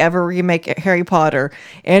will we ever remake Harry Potter.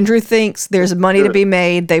 Andrew thinks there's money to be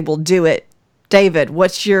made; they will do it. David,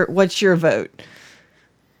 what's your vote?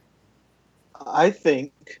 I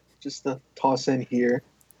think, just to toss in here,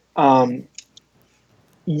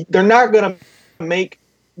 they're not going to make,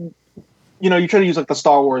 you try to use like the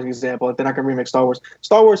Star Wars example, like they're not going to remake Star Wars.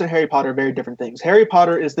 Star Wars and Harry Potter are very different things. Harry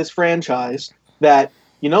Potter is this franchise that,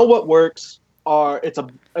 what works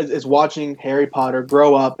is watching Harry Potter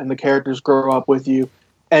grow up and the characters grow up with you.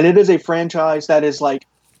 And it is a franchise that is like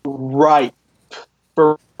ripe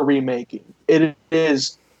for remaking. It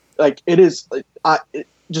is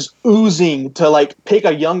just oozing to like pick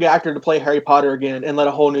a young actor to play Harry Potter again and let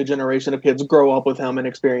a whole new generation of kids grow up with him and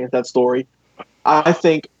experience that story. I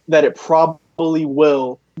think that it probably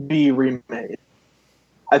will be remade.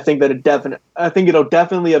 I think it'll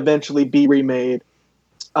definitely eventually be remade.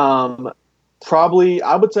 Probably,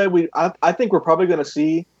 I would say I think we're probably going to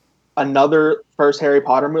see another first Harry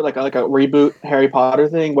Potter movie, like a reboot Harry Potter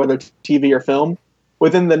thing, whether it's TV or film,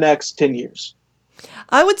 within the next 10 years.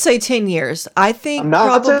 I would say 10 years. I think I'm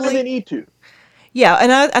not probably saying they need to. Yeah,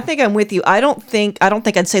 and I think I'm with you. I don't think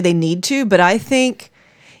I'd say they need to, but I think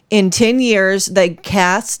in 10 years they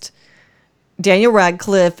cast Daniel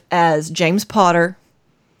Radcliffe as James Potter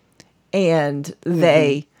and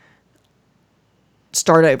they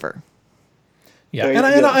start over. Yeah,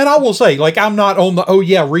 and I will say, like, I'm not on the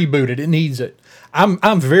reboot it needs it.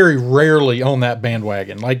 I'm very rarely on that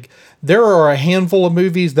bandwagon. Like, there are a handful of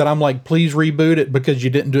movies that I'm like, please reboot it because you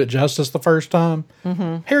didn't do it justice the first time.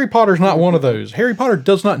 Mm-hmm. Harry Potter's not one of those. Harry Potter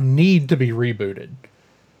does not need to be rebooted.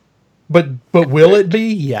 But will it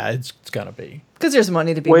be? Yeah, it's gonna be. Because there's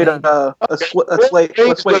money to be made. Let's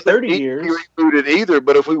wait 30 years. Rebooted either,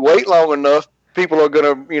 but if we wait long enough, people are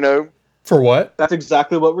gonna, For what? That's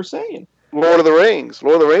exactly what we're saying. Lord of the Rings.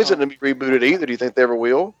 Lord of the Rings isn't be rebooted either. Do you think they ever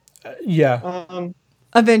will? Yeah.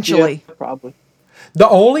 Eventually. Yeah, probably. The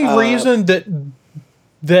only reason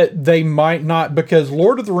that they might not, because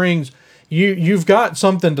Lord of the Rings, you've got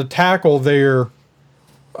something to tackle there.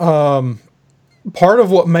 Part of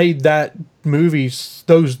what made those movies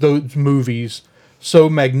so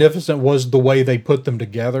magnificent was the way they put them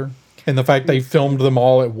together. And the fact they filmed them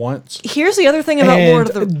all at once. Here's the other thing about Lord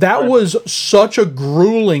of the Rings. That was such a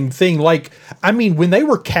grueling thing. Like, I mean, when they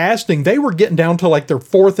were casting, they were getting down to like their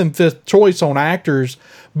fourth and fifth choice on actors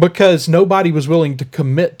because nobody was willing to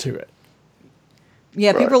commit to it.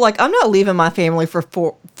 Yeah, people are like, I'm not leaving my family for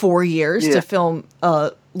 4 years to film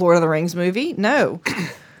a Lord of the Rings movie. No.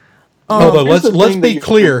 Although, let's be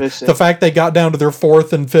clear, the fact they got down to their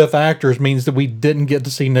fourth and fifth actors means that we didn't get to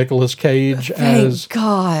see Nicolas Cage as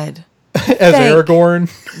Aragorn.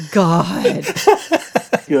 God.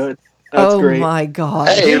 Good. That's great. Oh my God.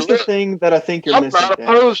 Hey, Here's the thing that I think you're missing. I'm not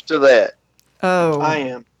opposed to that. Oh. I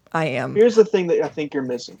am. Here's Here's the thing that I think you're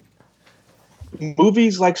missing.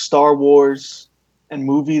 Movies like Star Wars and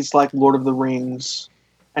movies like Lord of the Rings,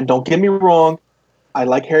 and don't get me wrong, I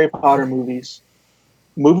like Harry Potter movies.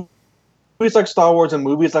 Movies like Star Wars and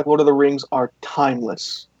movies like Lord of the Rings are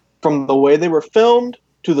timeless. From the way they were filmed,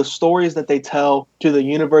 to the stories that they tell, to the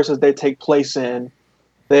universes they take place in,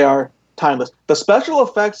 they are timeless. The special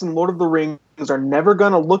effects in Lord of the Rings are never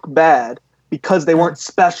going to look bad because they weren't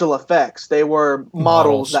special effects. They were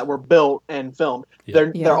models that were built and filmed.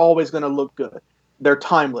 Yeah. They're always going to look good. They're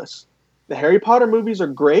timeless. The Harry Potter movies are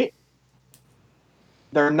great.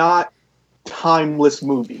 They're not timeless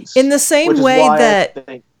movies. In the same way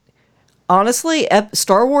that, honestly,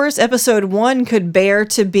 Star Wars Episode 1 could bear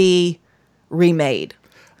to be remade.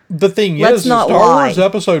 The thing is, Star Wars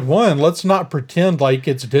Episode 1, let's not pretend like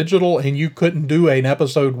it's digital and you couldn't do an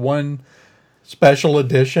Episode 1 special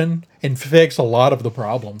edition and fix a lot of the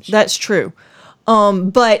problems. That's true.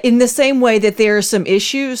 But in the same way that there are some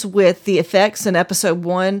issues with the effects in episode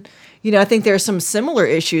 1, I think there are some similar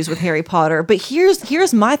issues with Harry Potter. But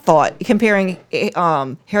here's my thought comparing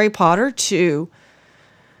Harry Potter to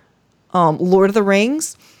Lord of the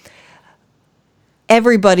Rings.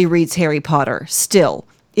 Everybody reads Harry Potter still.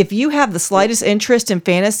 If you have the slightest interest in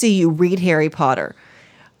fantasy, you read Harry Potter.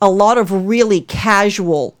 A lot of really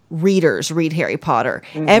casual readers read Harry Potter.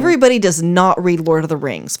 Mm-hmm. Everybody does not read Lord of the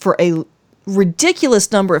Rings. For a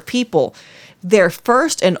ridiculous number of people, their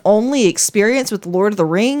first and only experience with Lord of the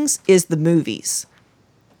Rings is the movies.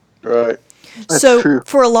 Right. That's so true.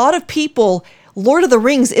 For a lot of people, Lord of the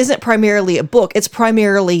Rings isn't primarily a book. It's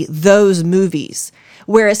primarily those movies.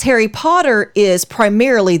 Whereas Harry Potter is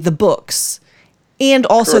primarily the books and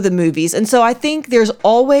also the movies. And so I think there's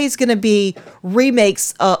always going to be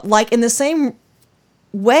remakes, like in the same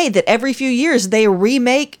way that every few years they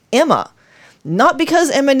remake Emma. Not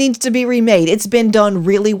because Emma needs to be remade. It's been done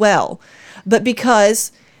really well. But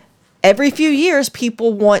because every few years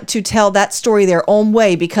people want to tell that story their own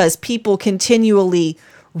way because people continually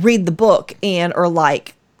read the book and are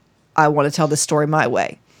like, I want to tell this story my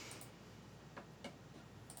way.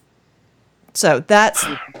 So that's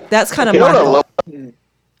kind of my thought.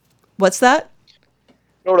 What's that? You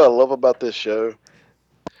know what I love about this show?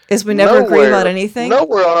 Is we never agree about anything?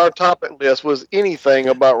 Nowhere on our topic list was anything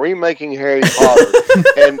about remaking Harry Potter.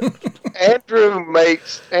 And Andrew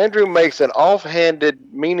makes an offhanded,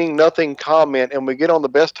 meaning nothing comment, and we get on the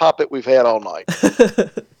best topic we've had all night.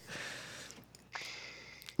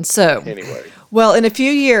 So, anyway. Well, in a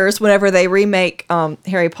few years, whenever they remake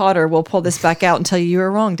Harry Potter, we'll pull this back out and tell you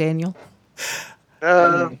were wrong, Daniel.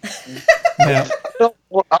 Yeah.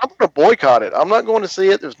 Well, I'm going to boycott it. I'm not going to see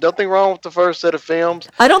it. There's nothing wrong with the first set of films.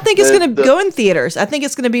 I don't think it's going to go in theaters. I think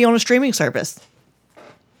it's going to be on a streaming service.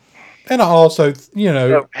 And I also,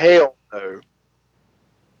 No, hell no.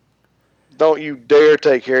 Don't you dare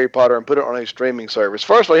take Harry Potter and put it on a streaming service.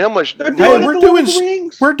 Firstly, how much... Hey,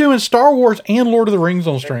 we're doing Star Wars and Lord of the Rings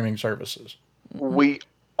on streaming services. We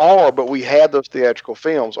are, but we had those theatrical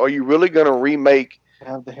films. Are you really going to remake...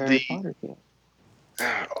 Have the Harry Potter film.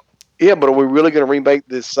 Yeah, but are we really going to remake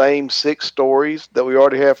the same 6 stories that we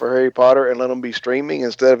already have for Harry Potter and let them be streaming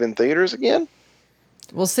instead of in theaters again?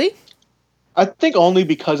 We'll see. I think only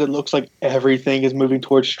because it looks like everything is moving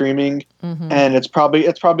towards streaming, and it's probably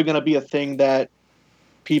going to be a thing that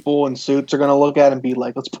people in suits are going to look at and be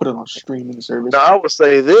like, "Let's put it on streaming service." Now, I would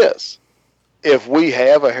say this: if we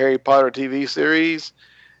have a Harry Potter TV series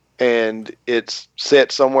and it's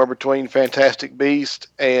set somewhere between Fantastic Beasts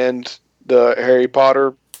and the Harry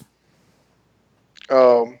Potter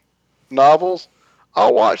novels,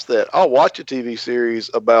 I'll watch that. I'll watch a TV series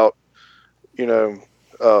about,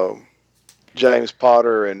 James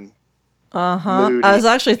Potter and Moody. I was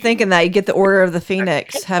actually thinking that you get the Order of the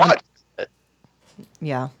Phoenix.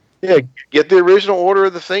 Yeah. Yeah, get the original Order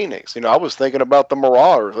of the Phoenix. I was thinking about the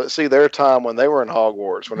Marauders. Let's see their time when they were in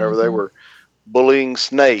Hogwarts, whenever they were bullying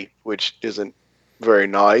Snape, which isn't very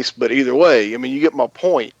nice. But either way, you get my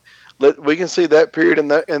point. We can see that period in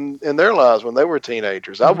their lives when they were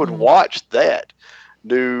teenagers. I would watch that.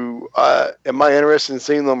 Am I interested in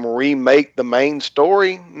seeing them remake the main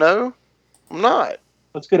story? No, I'm not.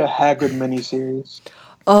 Let's get a Hagrid miniseries.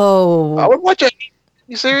 Oh. I would watch a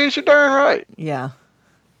miniseries. You're darn right. Yeah.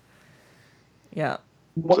 Yeah.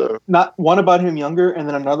 Not one about him younger, and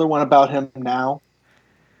then another one about him now.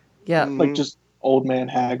 Yeah. Like just old man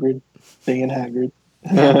Hagrid, being Hagrid.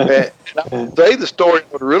 And I would say the story I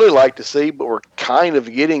would really like to see, but we're kind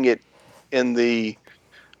of getting it in the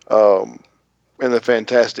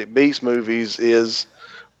Fantastic Beasts movies, is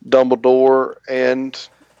Dumbledore and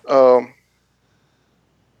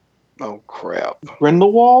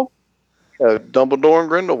Grindelwald? Dumbledore and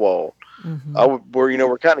Grindelwald.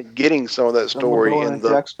 We're kind of getting some of that story Dumbledore in and the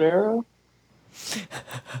Jack Sparrow?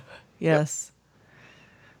 Yes.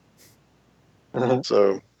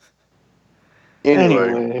 So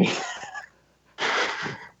anyway.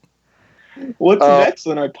 What's next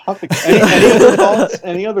on our topic? Any other thoughts?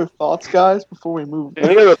 Any other thoughts, guys, before we move?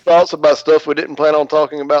 Any other thoughts about stuff we didn't plan on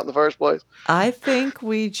talking about in the first place? I think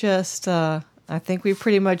we just I think we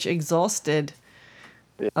pretty much exhausted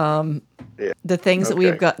the things that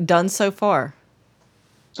we've got done so far.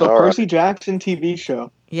 So Percy Jackson TV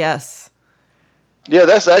show. Yes. Yeah,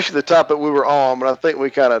 that's actually the topic we were on, but I think we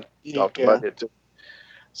kind of talked about it too.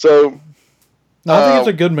 So I think it's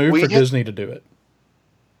a good move for Disney to do it.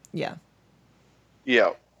 Yeah.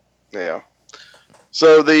 Yeah.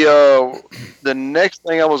 So the next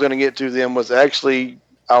thing I was going to get to then was actually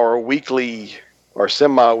our weekly or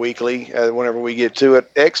semi-weekly, whenever we get to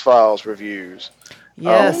it, X-Files reviews.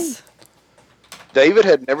 Yes. David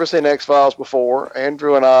had never seen X-Files before.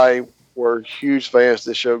 Andrew and I were huge fans of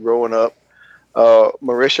this show growing up.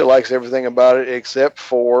 Marisha likes everything about it except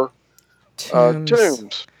for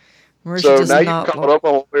Tombs. Marisha So does now you've not caught up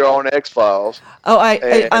on we're on X-Files. Oh,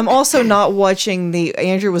 And- I'm also not watching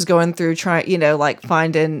Andrew was going through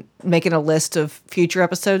making a list of future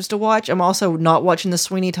episodes to watch. I'm also not watching the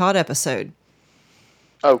Sweeney Todd episode.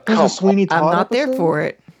 Oh, There's come a Sweeney Todd I'm not there episode? for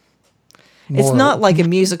it. It's More- not like a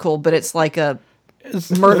musical, but it's like a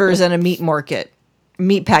murders in a meat market,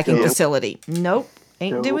 meat packing Dope. facility. Nope,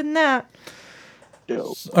 ain't Dope. doing that.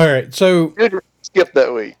 Dope. All right, so Good, skip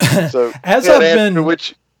that week. So As yeah, I've Andrew,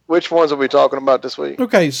 been- which ones are we talking about this week?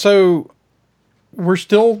 okay, so we're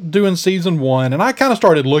still doing season 1, and I kind of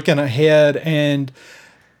started looking ahead, and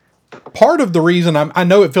part of the reason I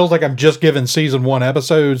know it feels like I'm just giving season 1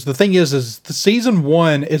 episodes. The thing is the season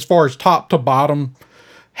 1, as far as top to bottom,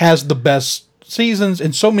 has the best seasons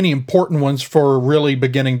and so many important ones for really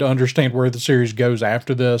beginning to understand where the series goes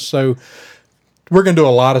after this. So we're going to do a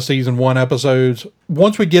lot of season 1 episodes.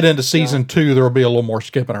 Once we get into season 2, there will be a little more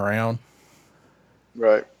skipping around.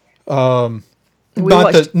 Right. Not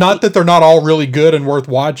that they're not all really good and worth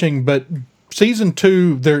watching, but season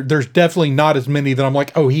 2, there's definitely not as many that I'm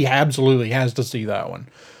like, oh, he absolutely has to see that one.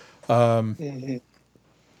 And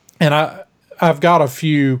I've got a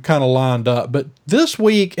few kind of lined up, but this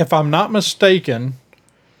week, if I'm not mistaken,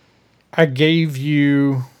 I gave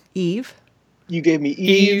you Eve. You gave me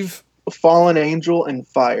Eve, Fallen Angel, and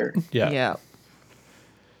Fire. Yeah.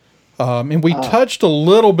 And we touched a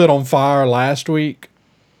little bit on Fire last week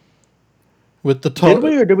with the Did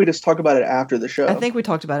we, or did we just talk about it after the show? I think we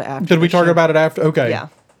talked about it after. Did we the talk show. about it after? Okay. Yeah.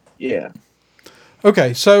 Yeah.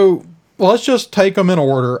 Okay, so let's just take them in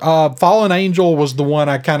order. Fallen Angel was the one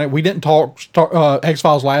we didn't talk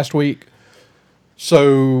X-Files last week,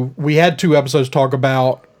 so we had 2 episodes to talk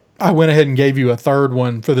about. I went ahead and gave you a third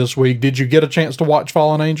one for this week. Did you get a chance to watch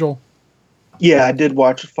Fallen Angel? Yeah, I did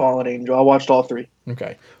watch Fallen Angel. I watched all 3.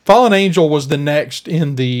 Okay. Fallen Angel was the next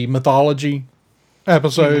in the mythology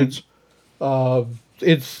episodes.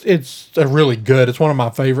 It's a really good. It's one of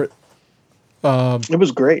my favorite It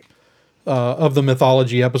was great. of the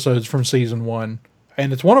mythology episodes from season 1,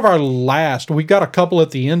 and it's one of our last. We got a couple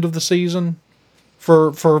at the end of the season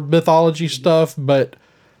for mythology stuff, but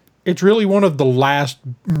it's really one of the last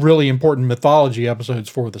really important mythology episodes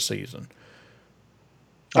for the season.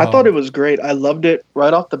 I thought it was great. I loved it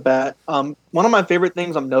right off the bat. One of my favorite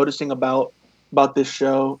things I'm noticing about this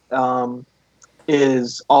show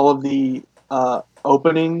is all of the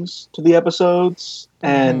openings to the episodes,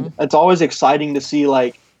 and it's always exciting to see,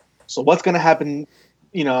 like, so what's going to happen,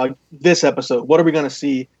 this episode? What are we going to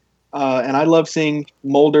see? And I love seeing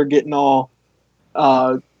Mulder getting all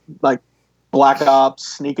like Black Ops,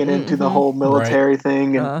 sneaking into the whole military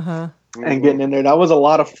thing and getting in there. That was a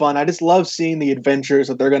lot of fun. I just love seeing the adventures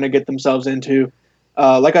that they're going to get themselves into.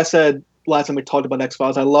 Like I said last time we talked about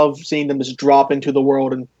X-Files, I love seeing them just drop into the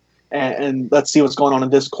world and let's see what's going on in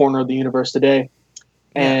this corner of the universe today.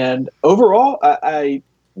 And overall, I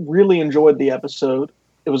really enjoyed the episode.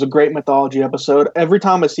 It was a great mythology episode. Every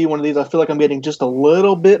time I see one of these, I feel like I'm getting just a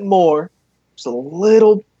little bit more, just a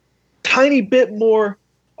little tiny bit more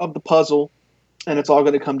of the puzzle, and it's all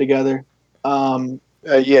going to come together.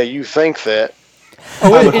 Yeah, you think that. I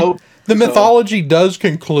would hope The so. mythology does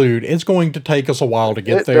conclude. It's going to take us a while to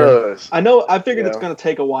get It there. does. I know. I figured it's Yeah. going to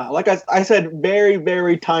take a while. Like I said, very,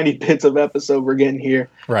 very tiny bits of episode we're getting here.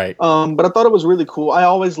 Right. But I thought it was really cool. I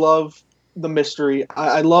always love the mystery.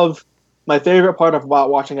 I love my favorite part about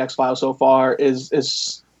watching X-Files so far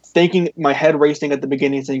is thinking, my head racing at the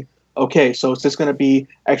beginning, saying, okay, so is this going to be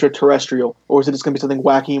extraterrestrial, or is it just going to be something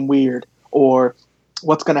wacky and weird, or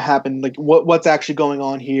what's going to happen? Like what's actually going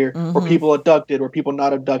on here? Were people abducted? Were people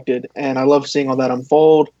not abducted? And I love seeing all that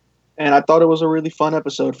unfold. And I thought it was a really fun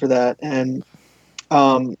episode for that. And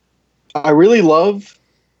I really love.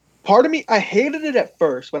 Part of me, I hated it at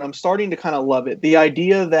first, but I'm starting to kind of love it. The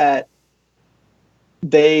idea that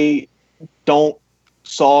they don't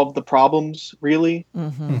solve the problems, really.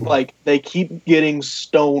 Like, they keep getting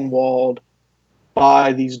stonewalled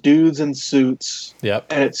by these dudes in suits. Yep.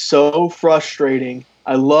 And it's so frustrating.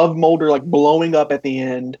 I love Mulder, like, blowing up at the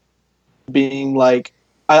end, being like...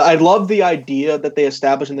 I love the idea that they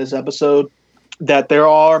established in this episode that there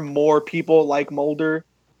are more people like Mulder,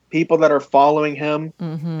 people that are following him.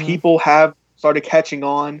 People have started catching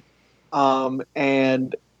on,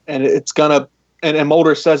 and it's gonna. And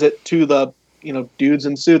Mulder says it to the dudes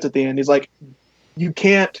in suits at the end. He's like, "You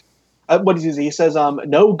can't." What does he say? He says,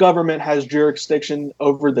 "No government has jurisdiction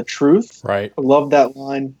over the truth." Right. I love that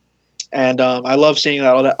line, and I love seeing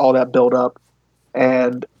all that build up,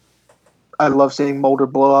 and I love seeing Mulder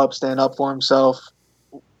blow up, stand up for himself.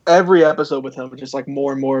 Every episode with him, just like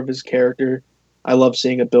more and more of his character. I love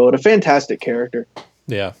seeing it build. A fantastic character.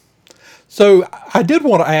 Yeah. So I did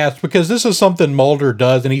want to ask, because this is something Mulder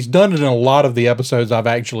does, and he's done it in a lot of the episodes I've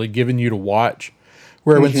actually given you to watch,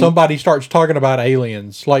 where when somebody starts talking about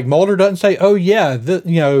aliens, like Mulder doesn't say, "Oh yeah,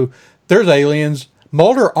 there's aliens."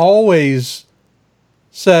 Mulder always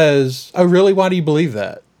says, "Oh really? Why do you believe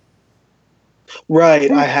that?" Right,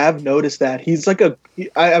 I have noticed that. He's like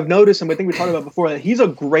I've noticed, and I think we talked about before, that he's a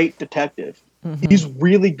great detective. He's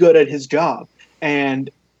really good at his job, and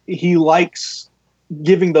he likes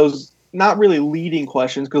giving those not really leading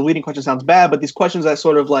questions, because leading question sounds bad, but these questions that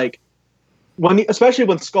sort of like especially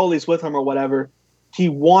when Scully's with him or whatever, he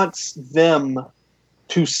wants them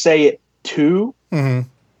to say it too.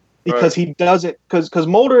 Because he doesn't, because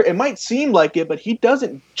Mulder, it might seem like it, but he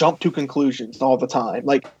doesn't jump to conclusions all the time.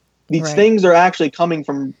 Like, these things are actually coming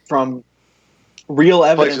from real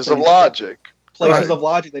evidence. Places of logic. Places of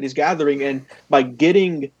logic that he's gathering. And by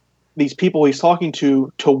getting these people he's talking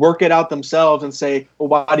to work it out themselves and say, well,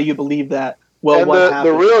 why do you believe that? Well, and what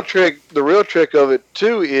happened? The real trick of it,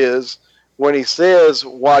 too, is when he says,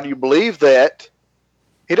 why do you believe that?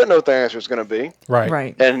 He doesn't know what the answer is going to be.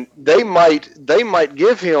 Right. And they might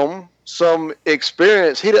give him some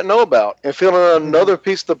experience he didn't know about and fill in another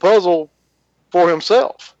piece of the puzzle for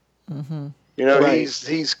himself.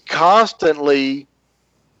 He's constantly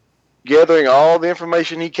gathering all the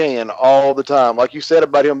information he can all the time. Like you said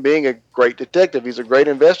about him being a great detective, he's a great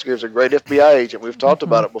investigator, he's a great FBI agent. We've talked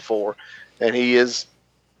about it before. And he is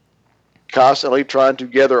constantly trying to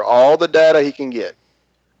gather all the data he can get.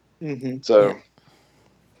 So...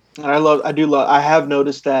 And I have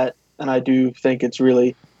noticed that, and I do think it's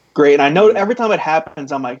really great. And I know every time it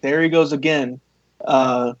happens, I'm like, there he goes again,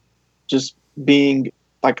 just being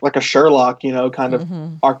like a Sherlock, kind of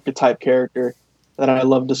archetype character that I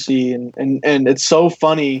love to see. And it's so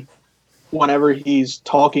funny whenever he's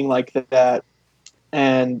talking like that,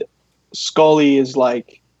 and Scully is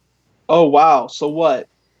like, "Oh wow, so what?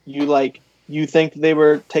 You think they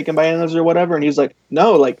were taken by aliens or whatever?" And he's like,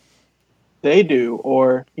 "No, like." They do,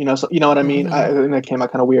 or so, you know what I mean. And that came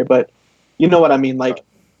out kind of weird, but you know what I mean. Like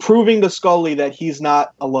proving to Scully that he's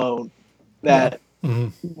not alone, that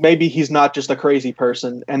maybe he's not just a crazy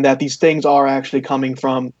person, and that these things are actually coming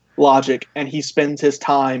from logic. And he spends his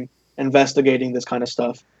time investigating this kind of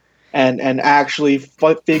stuff, and actually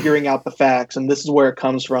figuring out the facts. And this is where it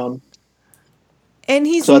comes from. And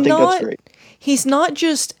I think that's great. He's not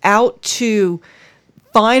just out to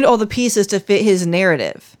find all the pieces to fit his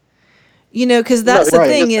narrative. Because that's the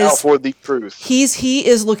thing is, out for the truth. He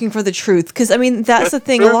is looking for the truth. Because I mean, that's the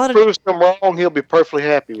thing. A lot of proves him wrong, he'll be perfectly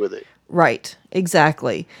happy with it. Right,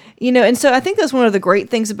 exactly. And so I think that's one of the great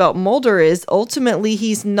things about Mulder is ultimately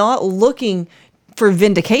he's not looking for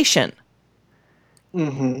vindication.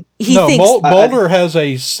 Mulder has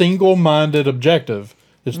a single-minded objective.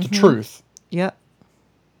 It's the truth. Yep.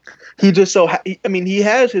 He just he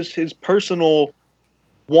has his personal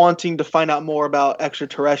wanting to find out more about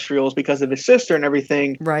extraterrestrials because of his sister and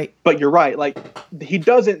everything. Right. But you're right. Like, he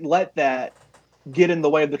doesn't let that get in the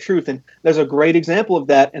way of the truth. And there's a great example of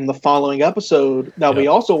that in the following episode that we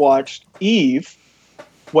also watched, Eve,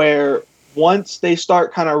 where once they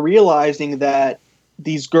start kind of realizing that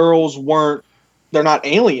these girls they're not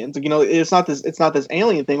aliens, it's not this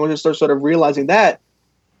alien thing. When they start sort of realizing that,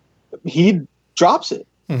 he drops it.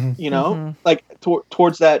 Like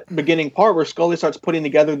towards that beginning part where Scully starts putting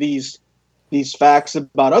together these facts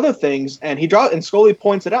about other things, and Scully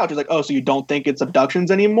points it out. She's like, "Oh, so you don't think it's abductions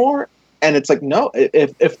anymore?" And it's like, no.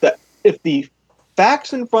 If the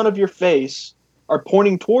facts in front of your face are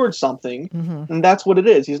pointing towards something, then that's what it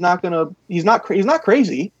is. He's not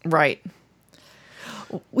crazy. Right.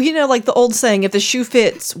 Like the old saying, if the shoe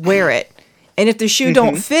fits, wear it, and if the shoe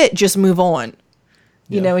don't fit, just move on.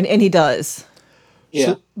 And he does.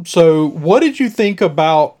 Yeah. So what did you think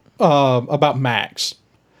about Max?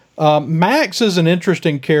 Max is an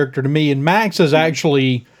interesting character to me, and Max is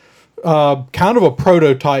actually kind of a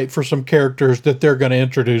prototype for some characters that they're going to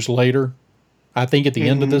introduce later. I think at the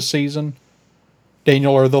end of this season.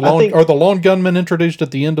 Daniel, are the lone gunmen introduced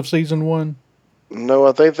at the end of season 1? No,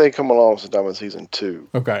 I think they come along sometime in season 2.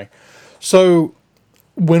 Okay, so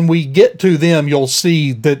when we get to them, you'll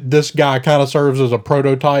see that this guy kind of serves as a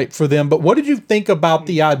prototype for them. But what did you think about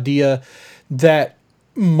the idea that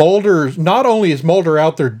not only is Mulder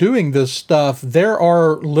out there doing this stuff, there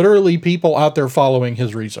are literally people out there following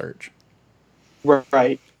his research?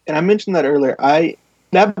 Right. And I mentioned that earlier.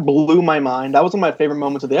 That blew my mind. That was one of my favorite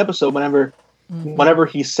moments of the episode whenever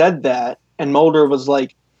he said that, and Mulder was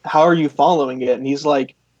like, "How are you following it?" And he's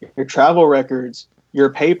like, your travel records, your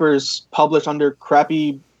papers published under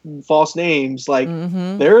crappy false names. Like,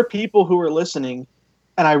 there are people who are listening,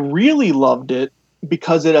 and I really loved it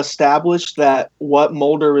because it established that what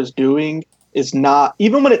Mulder is doing is not,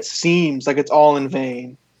 even when it seems like it's all in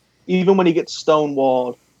vain, even when he gets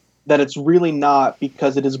stonewalled, that it's really not,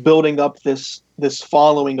 because it is building up this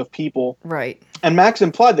following of people. Right. And Max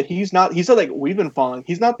implied that he's not, he said, like, we've been following.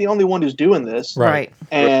 He's not the only one who's doing this. Right.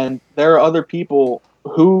 And there are other people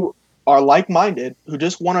who are like-minded, who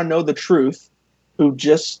just want to know the truth, who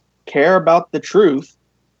just care about the truth.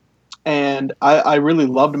 And I really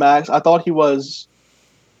loved Max. I thought he was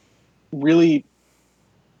really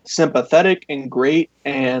sympathetic and great.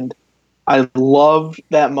 And I loved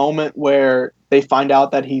that moment where they find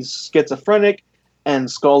out that he's schizophrenic, and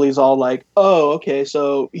Scully's all like, oh, okay,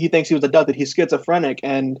 so he thinks he was abducted. He's schizophrenic.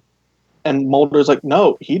 And Mulder's like,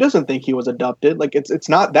 no, he doesn't think he was abducted. Like, it's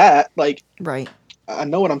not that. Like, Right. I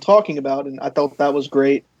know what I'm talking about, and I thought that was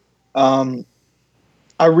great.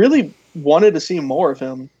 I really wanted to see more of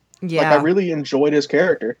him. Yeah. Like, I really enjoyed his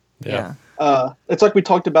character. Yeah. It's like we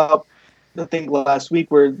talked about, I think, last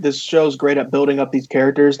week, where this show's great at building up these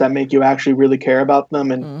characters that make you actually really care about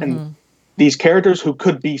them, and these characters who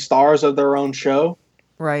could be stars of their own show,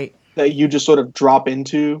 Right. that you just sort of drop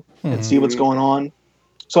into and see what's going on.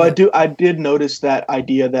 So I did notice that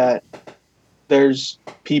idea that there's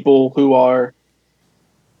people who are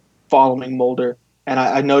following Mulder, and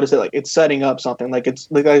I noticed that, like, it's setting up something. Like, it's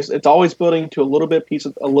always building to a little piece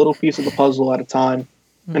of the puzzle at a time,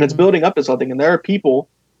 and it's building up to something. And there are people,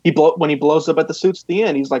 when he blows up at the suits at the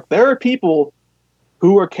end, he's like, there are people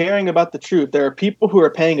who are caring about the truth. There are people who are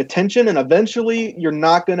paying attention, and eventually you're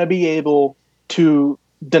not going to be able to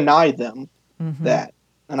deny them that.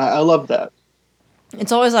 And I love that.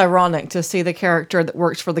 It's always ironic to see the character that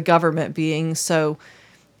works for the government being so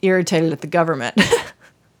irritated at the government.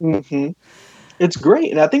 It's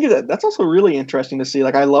great. And I think that's also really interesting to see.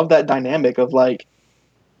 Like, I love that dynamic of, like,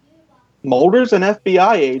 Mulder's an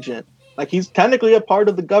FBI agent. Like, he's technically a part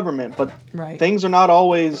of the government, but things are not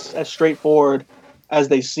always as straightforward as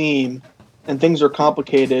they seem, and things are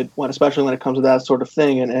complicated especially when it comes to that sort of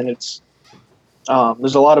thing. And it's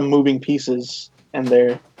there's a lot of moving pieces in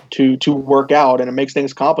there to work out, and it makes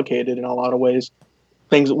things complicated in a lot of ways,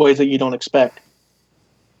 ways that you don't expect.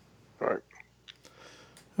 Right.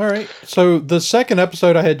 All right. So the second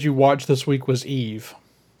episode I had you watch this week was Eve,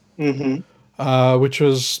 which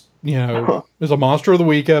was, is a Monster of the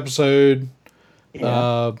Week episode.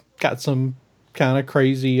 Yeah. Got some kind of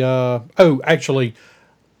crazy. Actually,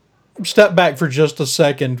 step back for just a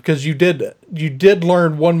second, because you did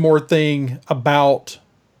learn one more thing about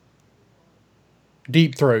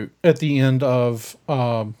Deep Throat at the end of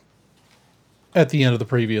the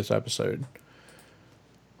previous episode.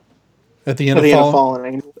 At the end of Fallen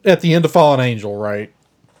Angel. At the end of Fallen Angel, right?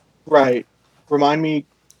 Right. Remind me.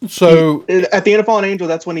 So at the end of Fallen Angel,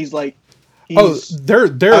 that's when he's like. I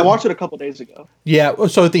watched it a couple days ago. Yeah.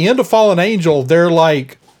 So at the end of Fallen Angel, they're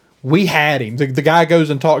like, we had him. The guy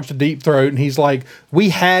goes and talks to Deep Throat, and he's like, we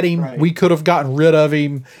had him. Right. We could have gotten rid of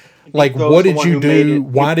him. Like, what did you do?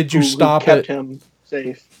 Why did you stop it? Kept him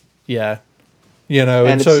safe. Yeah.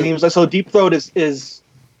 And it seems like, so Deep Throat is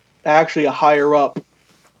actually a higher up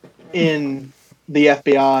in the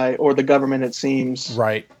FBI or the government, it seems.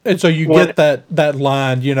 Right. And so you get that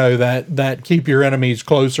line, that keep your enemies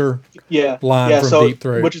closer. Yeah. Line from Deep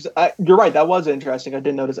Throat. Which is, you're right. That was interesting. I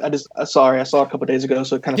didn't notice. I saw it a couple days ago,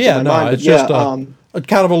 so it kind of slipped my mind. It's just a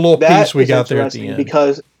kind of a little piece we got there at the end.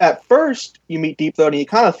 Because at first you meet Deep Throat and you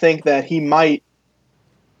kind of think that he might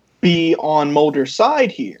be on Mulder's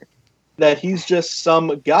side here, that he's just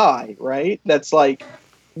some guy, right? That's like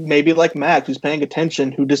maybe like Max, who's paying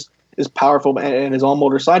attention, who just is powerful and is on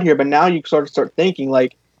Mulder's side here. But now you sort of start thinking,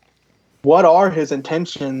 like, what are his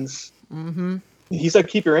intentions? He's like,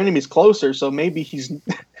 keep your enemies closer, so maybe he's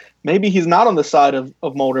not on the side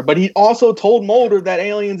of Mulder. But he also told Mulder that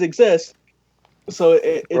aliens exist. So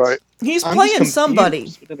it's he's playing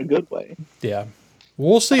somebody in a good way. Yeah.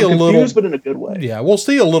 We'll see but in a good way. Yeah, we'll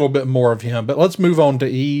see a little bit more of him. But let's move on to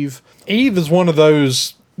Eve. Eve is one of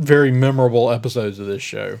those very memorable episodes of this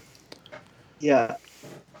show. Yeah.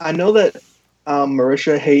 I know that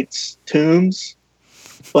Marisha hates tombs,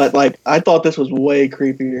 but like I thought this was way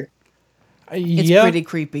creepier. It's pretty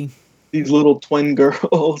creepy. These little twin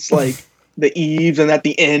girls, like the Eves, and at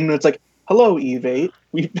the end it's like, "Hello, Eve 8."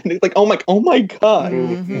 We've been like, "Oh my god!"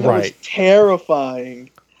 That was terrifying.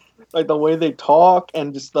 Like the way they talk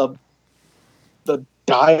and just the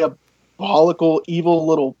diabolical, evil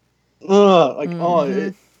little,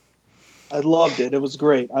 I loved it. It was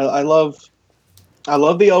great. I love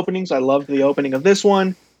the openings. I loved the opening of this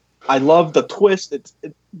one. I love the twist.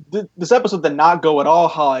 This episode did not go at all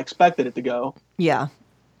how I expected it to go. Yeah.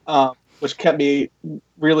 Which kept me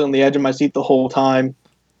really on the edge of my seat the whole time.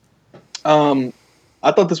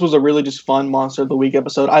 I thought this was a really just fun Monster of the Week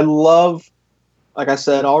episode. I love, like I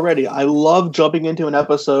said already, I love jumping into an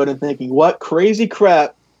episode and thinking, what crazy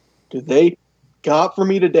crap do they got for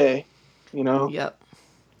me today? You know? Yep.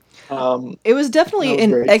 It was definitely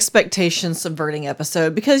an expectation subverting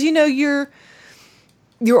episode because, you know, you're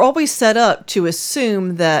always set up to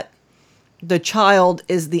assume that the child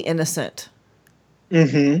is the innocent.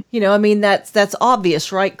 Mm-hmm. You know, I mean, that's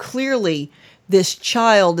obvious, right? Clearly, this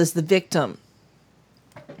child is the victim.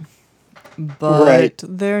 But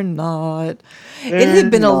they're not. It had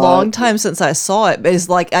been a long time since I saw it. But it's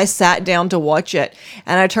like I sat down to watch it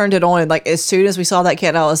and I turned it on. And like as soon as we saw that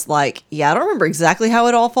kid, I was like, yeah, I don't remember exactly how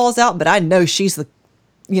it all falls out, but I know she's the,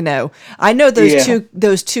 you know, I know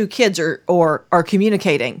those two kids are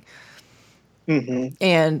communicating. Mm-hmm.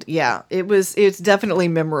 And yeah, it's definitely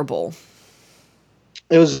memorable.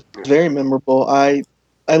 It was very memorable. I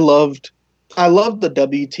loved the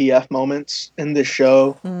WTF moments in this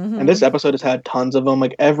show, and this episode has had tons of them.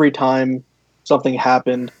 Like every time something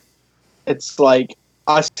happened, it's like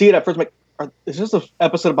I see it at first. I'm like, is this an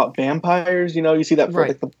episode about vampires? You know, you see that for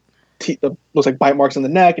like the looks like bite marks in the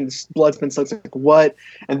neck and blood's been sucked. Like what?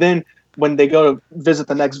 And then when they go to visit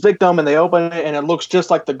the next victim and they open it and it looks just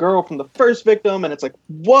like the girl from the first victim, and it's like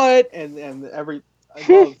what? And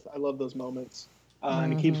I love those moments.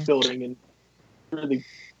 And it keeps building and really,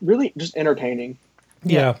 really just entertaining.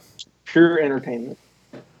 Yeah. Pure entertainment.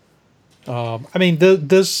 I mean,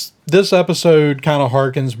 this episode kind of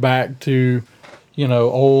harkens back to, you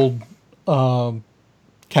know, old kind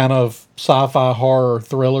of sci-fi horror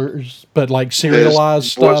thrillers, but like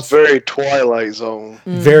serialized stuff. Was very Twilight Zone.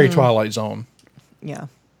 Very Twilight Zone. Yeah.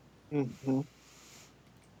 Mm-hmm.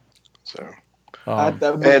 So,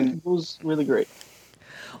 that was really great.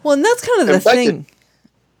 Well, and that's kind of the thing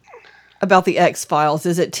about the X-Files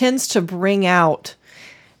is it tends to bring out,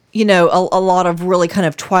 you know, a lot of really kind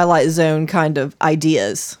of Twilight Zone kind of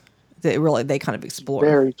ideas that really they kind of explore.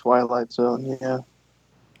 Very Twilight Zone, yeah.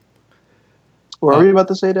 What were you about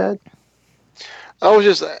to say, Dad?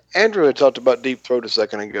 Andrew had talked about Deep Throat a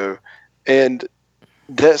second ago, and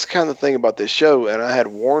that's kind of the thing about this show, and I had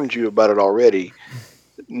warned you about it already.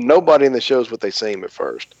 Nobody in the show is what they seem at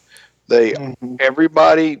first.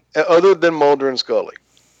 Everybody, other than Mulder and Scully,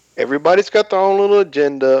 everybody's got their own little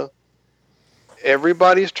agenda.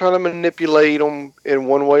 Everybody's trying to manipulate them in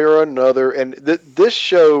one way or another. And this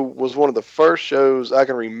show was one of the first shows I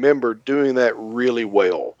can remember doing that really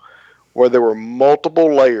well, where there were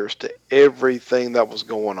multiple layers to everything that was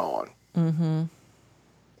going on. Mm-hmm.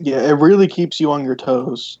 Yeah, it really keeps you on your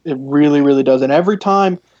toes. It really, really does. And every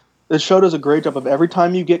time, the show does a great job of every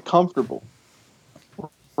time you get comfortable,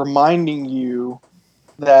 reminding you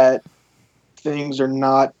that things are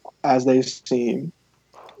not as they seem.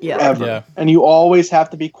 Yeah. Ever. Yeah. And you always have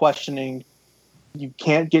to be questioning. You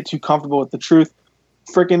can't get too comfortable with the truth.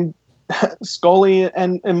 Freaking Scully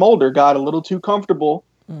and Mulder got a little too comfortable,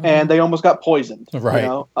 and they almost got poisoned. Right.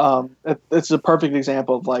 You know? It's a perfect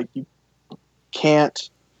example of like you can't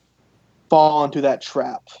fall into that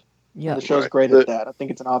trap. Yeah. The show's great at that. I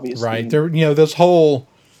think it's an obvious right. theme. There, you know, this whole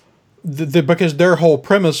because their whole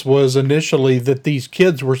premise was initially that these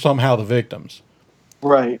kids were somehow the victims.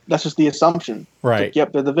 Right. That's just the assumption. Right. Like,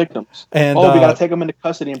 yep, they're the victims. And we got to take them into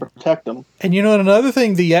custody and protect them. And you know, another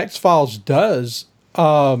thing the X-Files does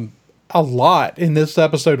a lot in this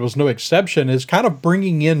episode was no exception, is kind of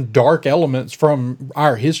bringing in dark elements from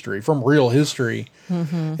our history, from real history,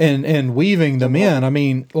 and weaving them in. I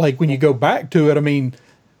mean, like when you go back to it, I mean,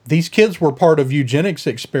 these kids were part of eugenics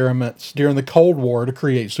experiments during the Cold War to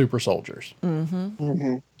create super soldiers.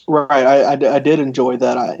 Right, I did enjoy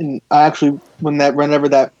that. I actually, whenever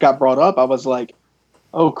that got brought up, I was like,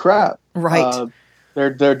 "Oh crap!" Right,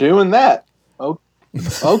 they're doing that. Oh,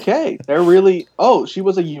 okay, they're really. Oh, she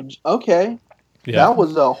was okay. Yeah. That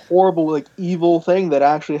was a horrible, like, evil thing that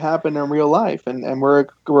actually happened in real life, and we're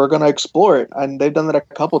going to explore it. And they've done that a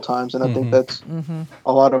couple times, and I think that's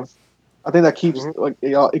a lot of. I think that keeps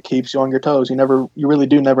it keeps you on your toes. You really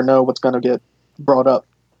do never know what's going to get brought up.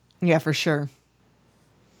 Yeah, for sure.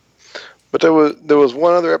 But there was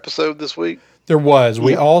one other episode this week. There was.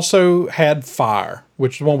 We also had Fire,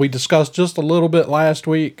 which is one we discussed just a little bit last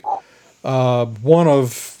week. One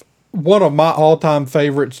of my all-time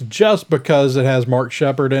favorites, just because it has Mark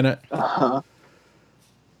Sheppard in it. It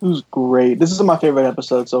was great. This is my favorite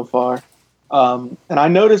episode so far. And I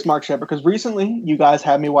noticed Mark Sheppard because recently you guys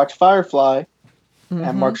had me watch Firefly,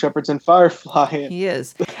 and Mark Sheppard's in Firefly. He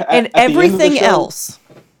is, and everything else.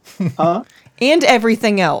 Huh? And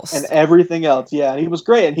everything else. And everything else. Yeah, and he was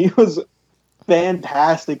great, and he was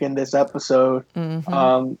fantastic in this episode.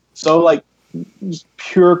 So like just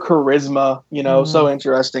pure charisma, so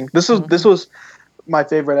interesting. This was my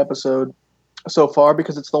favorite episode so far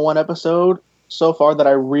because it's the one episode so far that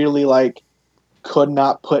I really like could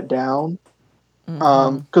not put down.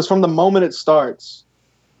 Because from the moment it starts,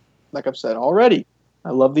 like I've said already, I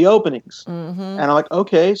love the openings. And I'm like,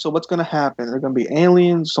 okay, so what's going to happen? They're going to be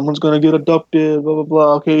aliens. Someone's going to get abducted, blah, blah,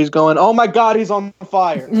 blah. Okay, he's going, oh my God, he's on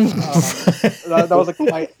fire. That was like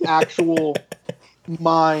my actual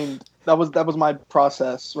mind. That was my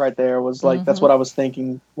process right there. Was like, that's what I was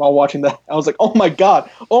thinking while watching that. I was like, oh my God,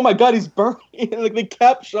 he's burning. Like they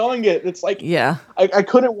kept showing it. It's like, yeah, I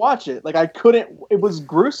couldn't watch it. Like I couldn't. It was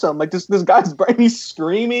gruesome. Like this guy's burning. He's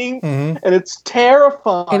screaming, and it's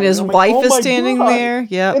terrifying. And his wife is standing there.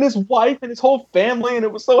 Yeah, and his wife and his whole family, and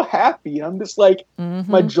it was so happy. I'm just like,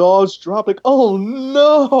 my jaws drop. Like, oh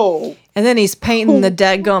no! And then he's painting the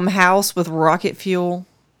dadgum house with rocket fuel.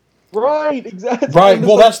 Right, exactly. Right.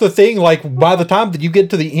 Well, that's the thing. Like, by the time that you get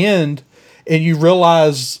to the end and you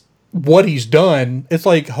realize what he's done, it's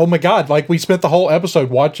like, oh my God! Like we spent the whole episode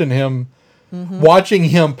watching him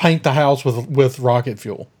paint the house with rocket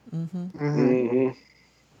fuel.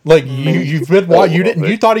 Like you've been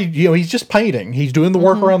you thought he's just painting. He's doing the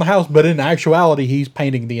work around the house, but in actuality, he's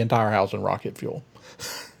painting the entire house in rocket fuel.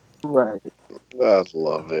 Right. I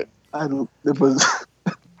love it. It was.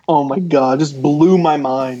 Oh my God! Just blew my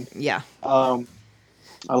mind. Yeah. I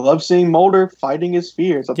love seeing Mulder fighting his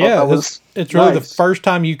fears. I thought that was it's really the first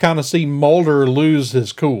time you kind of see Mulder lose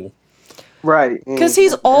his cool. Right. Because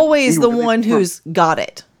he's always the one who's got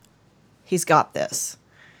it. He's got this.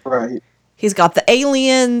 Right. He's got the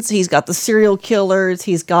aliens. He's got the serial killers.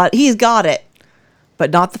 He's got it,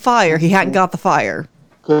 but not the fire. He hadn't got the fire.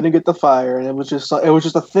 Couldn't get the fire, and it was just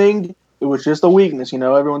a thing. It was just a weakness.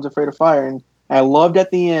 Everyone's afraid of fire, and I loved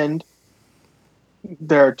at the end.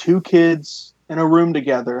 There are two kids in a room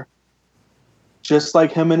together, just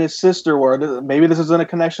like him and his sister were. Maybe this isn't a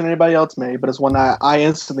connection anybody else made, but it's one that I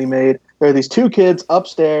instantly made. There are these two kids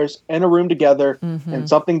upstairs in a room together, and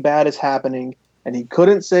something bad is happening, and he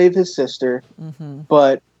couldn't save his sister,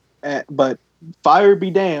 but fire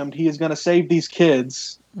be damned, he is going to save these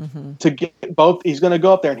kids to get both. He's going to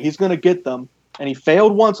go up there and he's going to get them, and he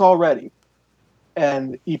failed once already,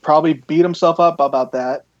 and he probably beat himself up about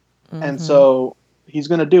that, and so he's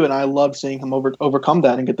going to do it. And I loved seeing him overcome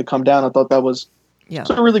that and get to come down. I thought that was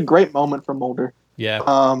a really great moment for Mulder. Yeah.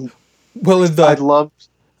 Well, I loved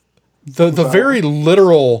the very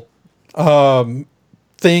literal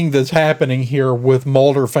thing that's happening here with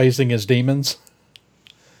Mulder facing his demons.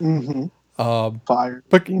 Fire.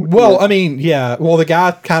 But I mean, the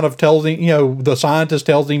guy kind of tells him, the scientist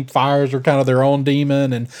tells him fires are kind of their own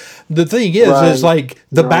demon, and the thing is like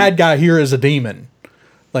the bad guy here is a demon.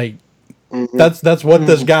 Like that's what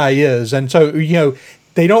this guy is, and so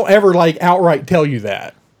they don't ever like outright tell you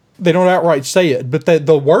that. They don't outright say it, but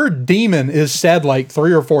the word demon is said like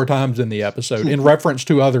 3 or 4 times in the episode in reference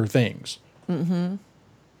to other things.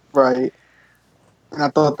 Right. And I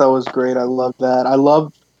thought that was great. I love that. I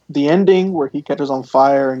love the ending where he catches on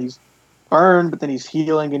fire and he's burned, but then he's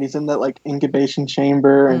healing and he's in that like incubation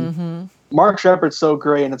chamber. And Mark Shepard's so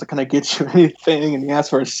great, and it's like, can I get you anything? And he asks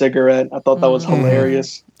for a cigarette. I thought that was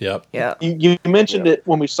hilarious. Yep. Yeah. You mentioned it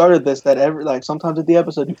when we started this, that sometimes at the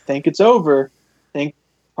episode you think it's over, think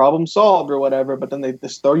problem solved or whatever, but then they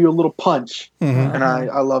just throw you a little punch. And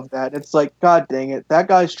I love that. It's like, God dang it, that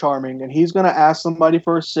guy's charming, and he's going to ask somebody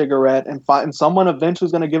for a cigarette, and someone eventually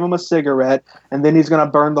is going to give him a cigarette, and then he's going to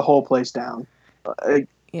burn the whole place down.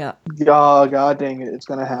 Yeah. Oh, God dang it, it's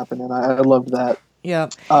going to happen, and I love that. Yeah.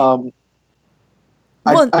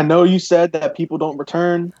 I know you said that people don't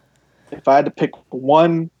return. If I had to pick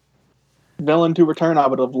one villain to return, I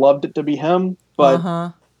would have loved it to be him,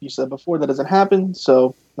 but you said before that doesn't happen, so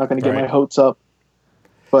I'm not going to get my hopes up.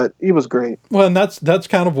 But he was great. Well, and that's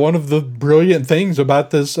kind of one of the brilliant things about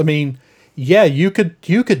this. I mean, you could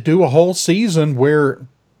do a whole season where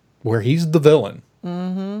he's the villain.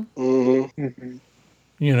 But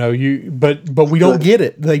we don't get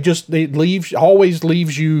it. It always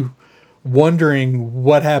leaves you wondering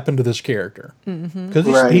what happened to this character,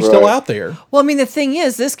 because he's still out there. Well, I mean, the thing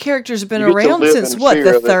is, this character's been around since what,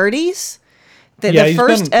 the 30s? The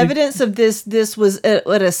first evidence of this was at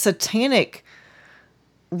a satanic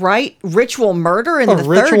ritual murder in the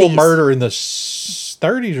 30s. Ritual murder in the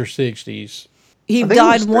 30s or 60s. He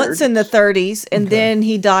died once in the 30s, and then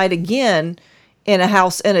he died again in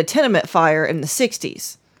a tenement fire in the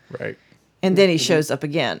 60s. Right. And then he shows up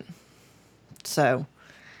again. So,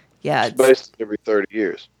 yeah. It's based every 30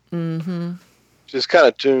 years. Just kind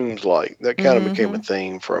of tunes-like. That kind of became a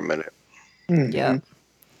theme for a minute. Yeah.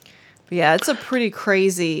 Yeah, it's a pretty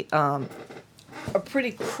crazy, and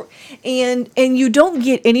you don't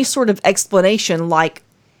get any sort of explanation like,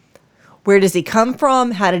 where does he come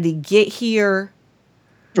from? How did he get here?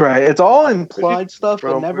 Right. It's all implied stuff,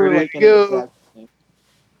 but From never where did like he an go? exact thing.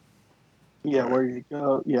 Yeah, where did he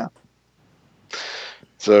go? Yeah.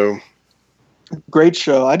 So, Great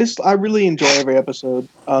show. I really enjoy every episode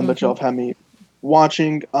that y'all have had me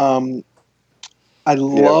watching. I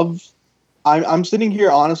love. I'm sitting here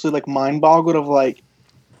honestly like mind boggled of like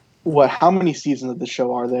how many seasons of the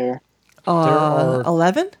show are there? There are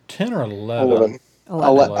 11? 10 or 11.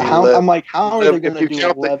 11. I'm like, how are they going to If you do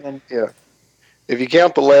count 11? if you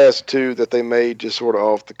count the last two that they made just sort of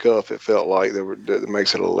off the cuff, it felt like that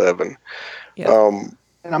makes it 11. Yeah.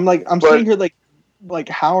 And I'm sitting here like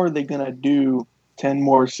how are they going to do 10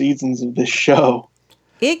 more seasons of this show?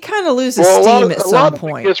 It kind of loses steam at some a lot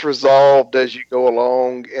point. of it gets resolved as you go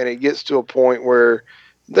along, and it gets to a point where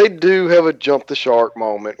they do have a jump the shark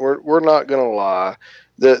moment. We're not going to lie.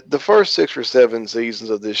 The first 6 or 7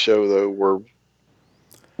 seasons of this show, though, were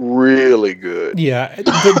really good. Yeah,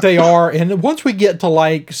 they are. And once we get to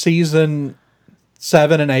like season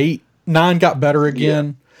 7 and 8, 9 got better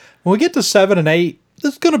again. When we get to 7 and 8,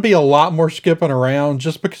 there's going to be a lot more skipping around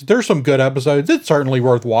just because there's some good episodes. It's certainly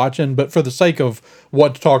worth watching, but for the sake of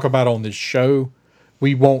what to talk about on this show,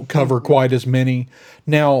 we won't cover quite as many.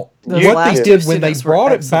 Now, Those what last they two did when they seasons were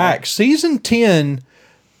brought it excellent. back, season 10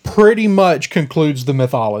 pretty much concludes the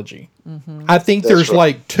mythology. I think That's there's right.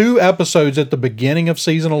 like 2 episodes at the beginning of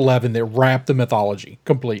season 11 that wrap the mythology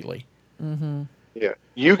completely. Yeah,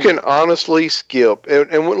 you can honestly skip.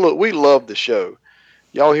 And look, we love the show.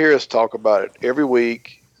 Y'all hear us talk about it every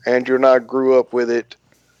week. Andrew and I grew up with it.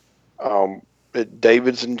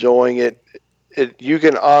 David's enjoying it. You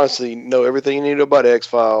can honestly know everything you need to know about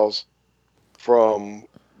X-Files from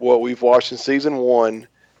what we've watched in season 1,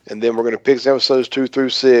 and then we're going to pick episodes 2 through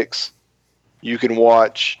 6. You can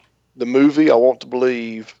watch the movie I Want to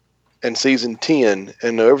Believe and season 10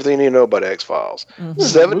 and know everything you need to know about X-Files.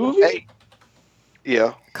 7 movie? 8.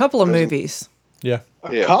 Yeah. A couple of movies. Yeah.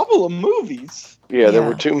 A couple of movies. Yeah, there Yeah.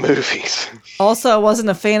 were 2 movies. Also, I wasn't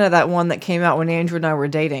a fan of that one that came out when Andrew and I were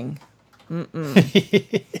dating. Yeah,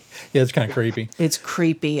 it's kind of creepy. It's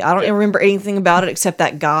creepy. I don't remember anything about it except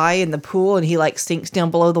that guy in the pool, and he like sinks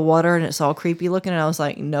down below the water, and it's all creepy looking. And I was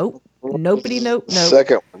like, nope, nope.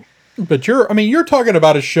 Second one. But you're talking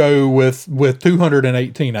about a show with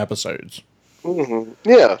 218 episodes.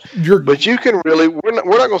 Yeah. You're But you can really, we're not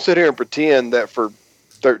going to sit here and pretend that for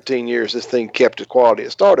 13 years this thing kept the quality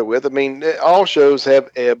it started with. I mean, all shows have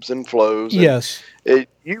ebbs and flows. And yes.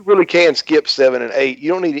 you really can skip 7 and 8.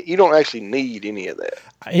 You don't actually need any of that.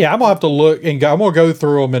 Yeah, I'm gonna have to look and I'm gonna go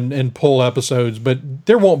through them and pull episodes, but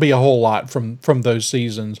there won't be a whole lot from those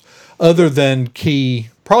seasons, other than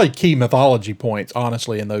probably key mythology points,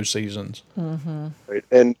 honestly, in those seasons. Right?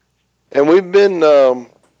 And we've been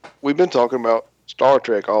talking about Star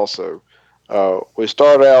Trek also. We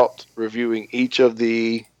started out reviewing each of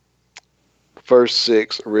the first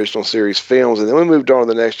 6 original series films, and then we moved on to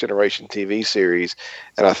the Next Generation TV series,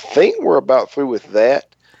 and I think we're about through with that.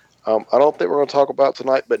 I don't think we're going to talk about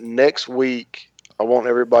tonight, but next week I want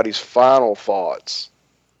everybody's final thoughts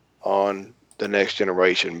on the Next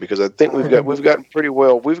Generation, because I think we've gotten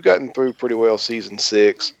through pretty well season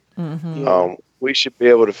 6. We should be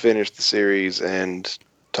able to finish the series and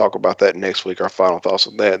talk about that next week, our final thoughts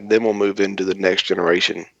on that. Then we'll move into the Next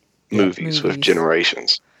Generation movies with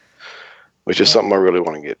Generations, which is something I really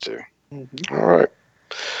want to get to. All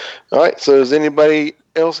right. So has anybody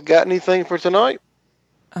else got anything for tonight?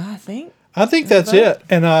 I think that's it.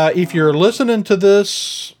 And if you're listening to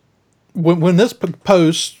this, when this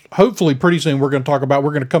posts, hopefully pretty soon we're going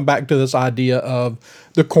to come back to this idea of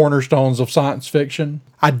the cornerstones of science fiction.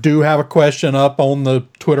 I do have a question up on the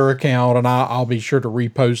Twitter account, and I'll be sure to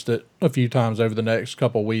repost it a few times over the next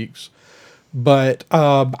couple weeks. But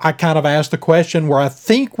I kind of asked the question where I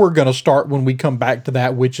think we're going to start when we come back to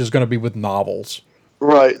that, which is going to be with novels.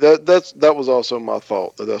 Right. That was also my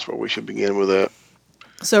thought, that's where we should begin with that.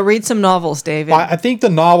 so. Read some novels, David. I think the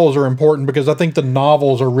novels are important because I think the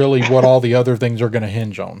novels are really what all the other things are going to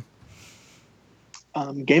hinge on.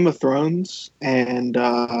 Game of Thrones and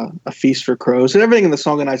A Feast for Crows and everything in the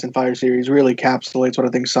Song of Ice and Fire series really encapsulates what I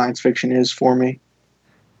think science fiction is for me.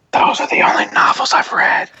 Those are the only novels I've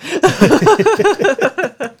read.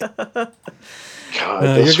 God,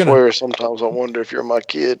 I swear sometimes I wonder if you're my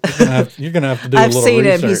kid. You're going to have to do a I've little seen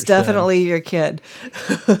him. research He's then. definitely your kid.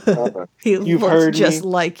 He You've looks heard just me.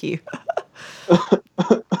 like you.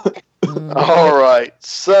 All right.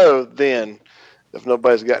 So then, if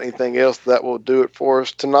nobody's got anything else, that will do it for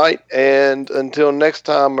us tonight. And until next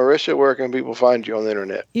time, Marisha, where can people find you on the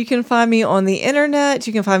internet? You can find me on the internet.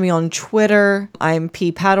 You can find me on Twitter. I'm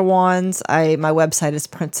P Padawans. My website is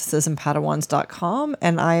princessesandpadawans.com,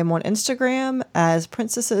 and I am on Instagram as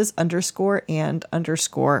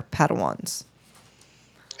princesses_and_padawans.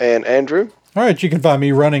 And Andrew? All right, you can find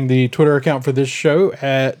me running the Twitter account for this show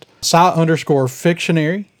at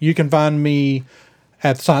sci_fictionary. You can find me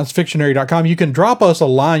at sciencefictionary.com. You can drop us a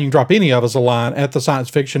line. You can drop any of us a line at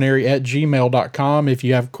thesciencefictionary@gmail.com if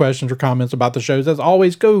you have questions or comments about the shows. As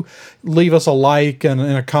always, go leave us a like and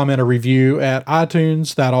a comment, a review at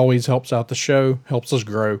iTunes. That always helps out the show, helps us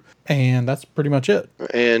grow. And that's pretty much it.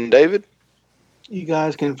 And David? You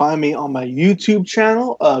guys can find me on my YouTube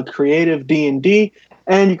channel, Creative D&D,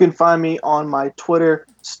 and you can find me on my Twitter,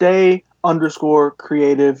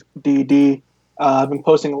 stay_creativeDD. I've been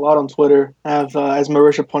posting a lot on Twitter. I have, as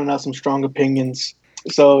Marisha pointed out, some strong opinions.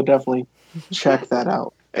 So definitely check that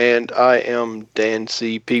out. And I am Dan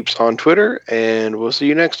C. Peeps on Twitter, and we'll see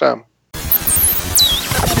you next time.